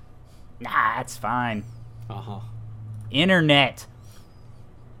 Nah, it's fine. Uh-huh. Internet.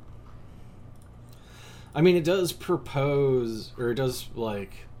 I mean, it does propose, or it does,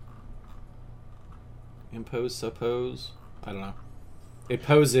 like, impose, suppose? I don't know. It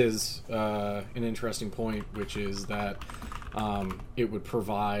poses an interesting point, which is that it would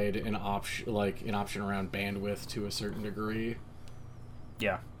provide an option around bandwidth to a certain degree.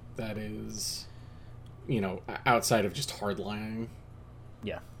 Yeah. That is, outside of just hardlining.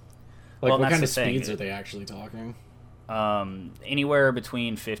 Yeah. Like, what kind of speeds are they actually talking? Anywhere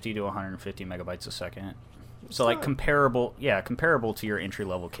between 50 to 150 megabytes a second. So, like, comparable to your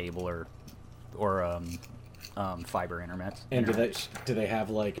entry-level cable or fiber internet. And do they have,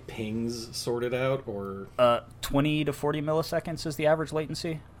 like, pings sorted out, or 20 to 40 milliseconds is the average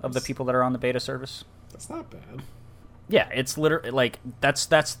latency of the people that are on the beta service? That's not bad. Yeah, it's literally, like,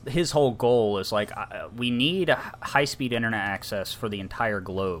 that's his whole goal is, like, we need a high-speed internet access for the entire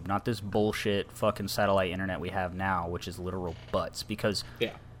globe, not this bullshit fucking satellite internet we have now, which is literal butts, because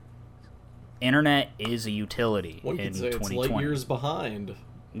internet is a utility in 2020. It's light years behind.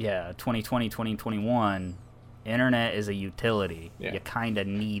 Yeah, 2020, 2021, internet is a utility. Yeah. You kind of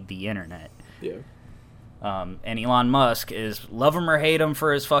need the internet. Yeah. And Elon Musk is love him or hate him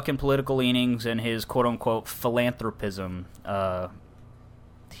for his fucking political leanings and his quote-unquote philanthropism.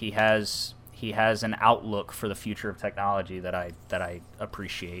 He has an outlook for the future of technology that I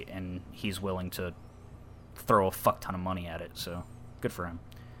appreciate, and he's willing to throw a fuck ton of money at it. So good for him.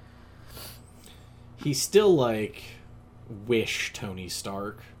 He's still like Wish Tony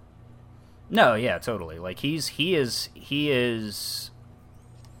Stark. No, yeah, totally. Like he is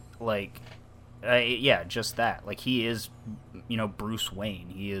like. Yeah, just that. Like, he is, Bruce Wayne.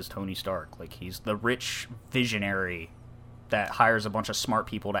 He is Tony Stark. Like, he's the rich visionary that hires a bunch of smart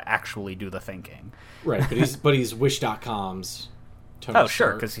people to actually do the thinking. Right, but he's Wish.com's Tony Stark. Oh,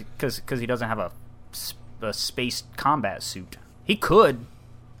 sure, because he doesn't have a space combat suit. He could.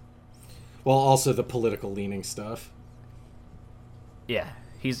 Well, also the political leaning stuff. Yeah,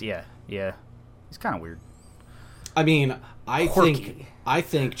 he's kind of weird. I mean, I think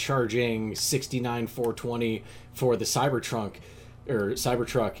charging $69,420 for the Cybertruck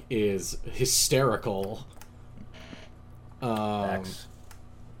is hysterical.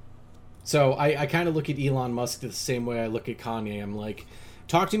 So I kind of look at Elon Musk the same way I look at Kanye. I'm like,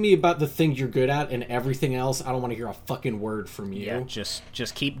 talk to me about the thing you're good at, and everything else, I don't want to hear a fucking word from you. Yeah,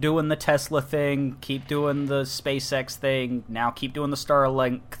 just keep doing the Tesla thing, keep doing the SpaceX thing, now keep doing the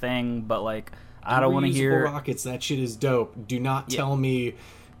Starlink thing, but like, I don't want to hear rockets. That shit is dope. Do not tell me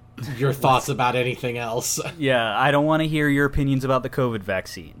your thoughts about anything else. Yeah, I don't want to hear your opinions about the COVID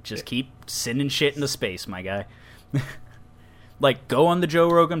vaccine. Just keep sending shit into space, my guy. Like, go on the Joe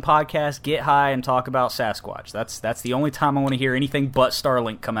Rogan podcast, get high, and talk about Sasquatch. That's the only time I want to hear anything but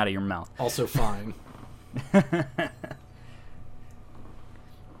Starlink come out of your mouth. Also fine.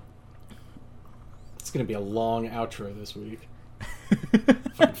 It's going to be a long outro this week.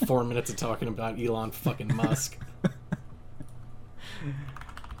 Fucking 4 minutes of talking about Elon fucking Musk.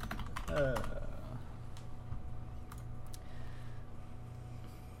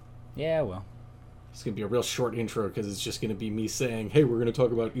 Yeah, well. It's going to be a real short intro because it's just going to be me saying, hey, we're going to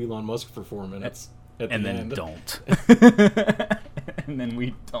talk about Elon Musk for 4 minutes. And then don't. And then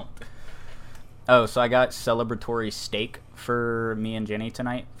we don't. Oh, so I got celebratory steak for me and Jenny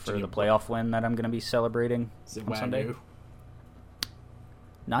tonight for the playoff win that I'm going to be celebrating on Sunday.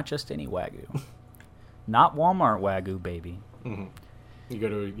 Not just any Wagyu. Not Walmart Wagyu, baby. Mm-hmm. You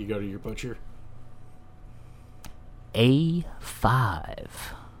go to your butcher? A5.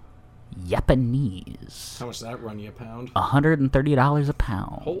 Japanese. How much does that run you a pound? $130 a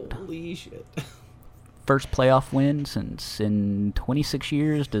pound. Holy shit. first playoff win since in 26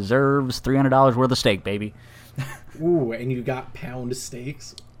 years. Deserves $300 worth of steak, baby. Ooh, and you got pound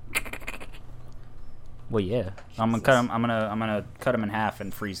steaks? Well, yeah. I'm gonna cut them in half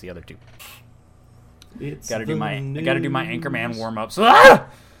and freeze the other two. Got to do my Anchorman warm ups. That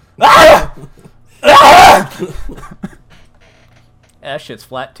shit's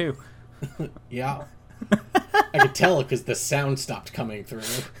flat too. Yeah. I could tell because the sound stopped coming through.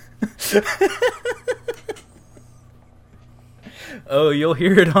 Oh, you'll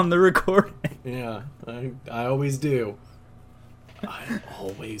hear it on the recording. Yeah, I always do. I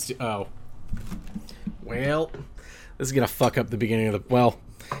always do. Oh. Well, this is going to fuck up the beginning of the... Well,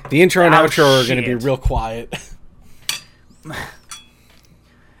 the intro and outro are going to be real quiet.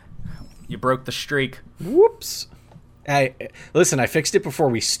 You broke the streak. Whoops. Hey, listen, I fixed it before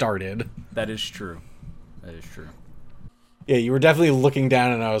we started. That is true. Yeah, you were definitely looking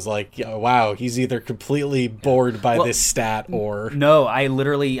down, and I was like, yeah, wow, he's either completely bored by this stat or... No, I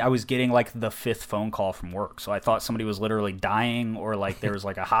was getting, like, the 5th phone call from work, so I thought somebody was literally dying, or, like, there was,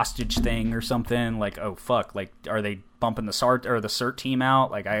 like, a hostage thing or something. Like, oh, fuck, like, are they bumping the CERT team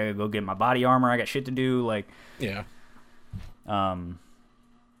out? Like, I gotta go get my body armor, I got shit to do, like... Yeah.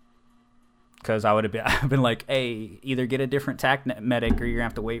 Because I would have been like, hey, either get a different TAC medic or you're going to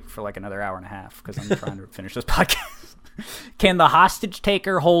have to wait for like another hour and a half because I'm trying to finish this podcast. Can the hostage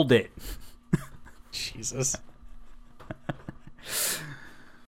taker hold it? Jesus.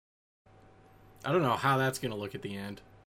 I don't know how that's going to look at the end.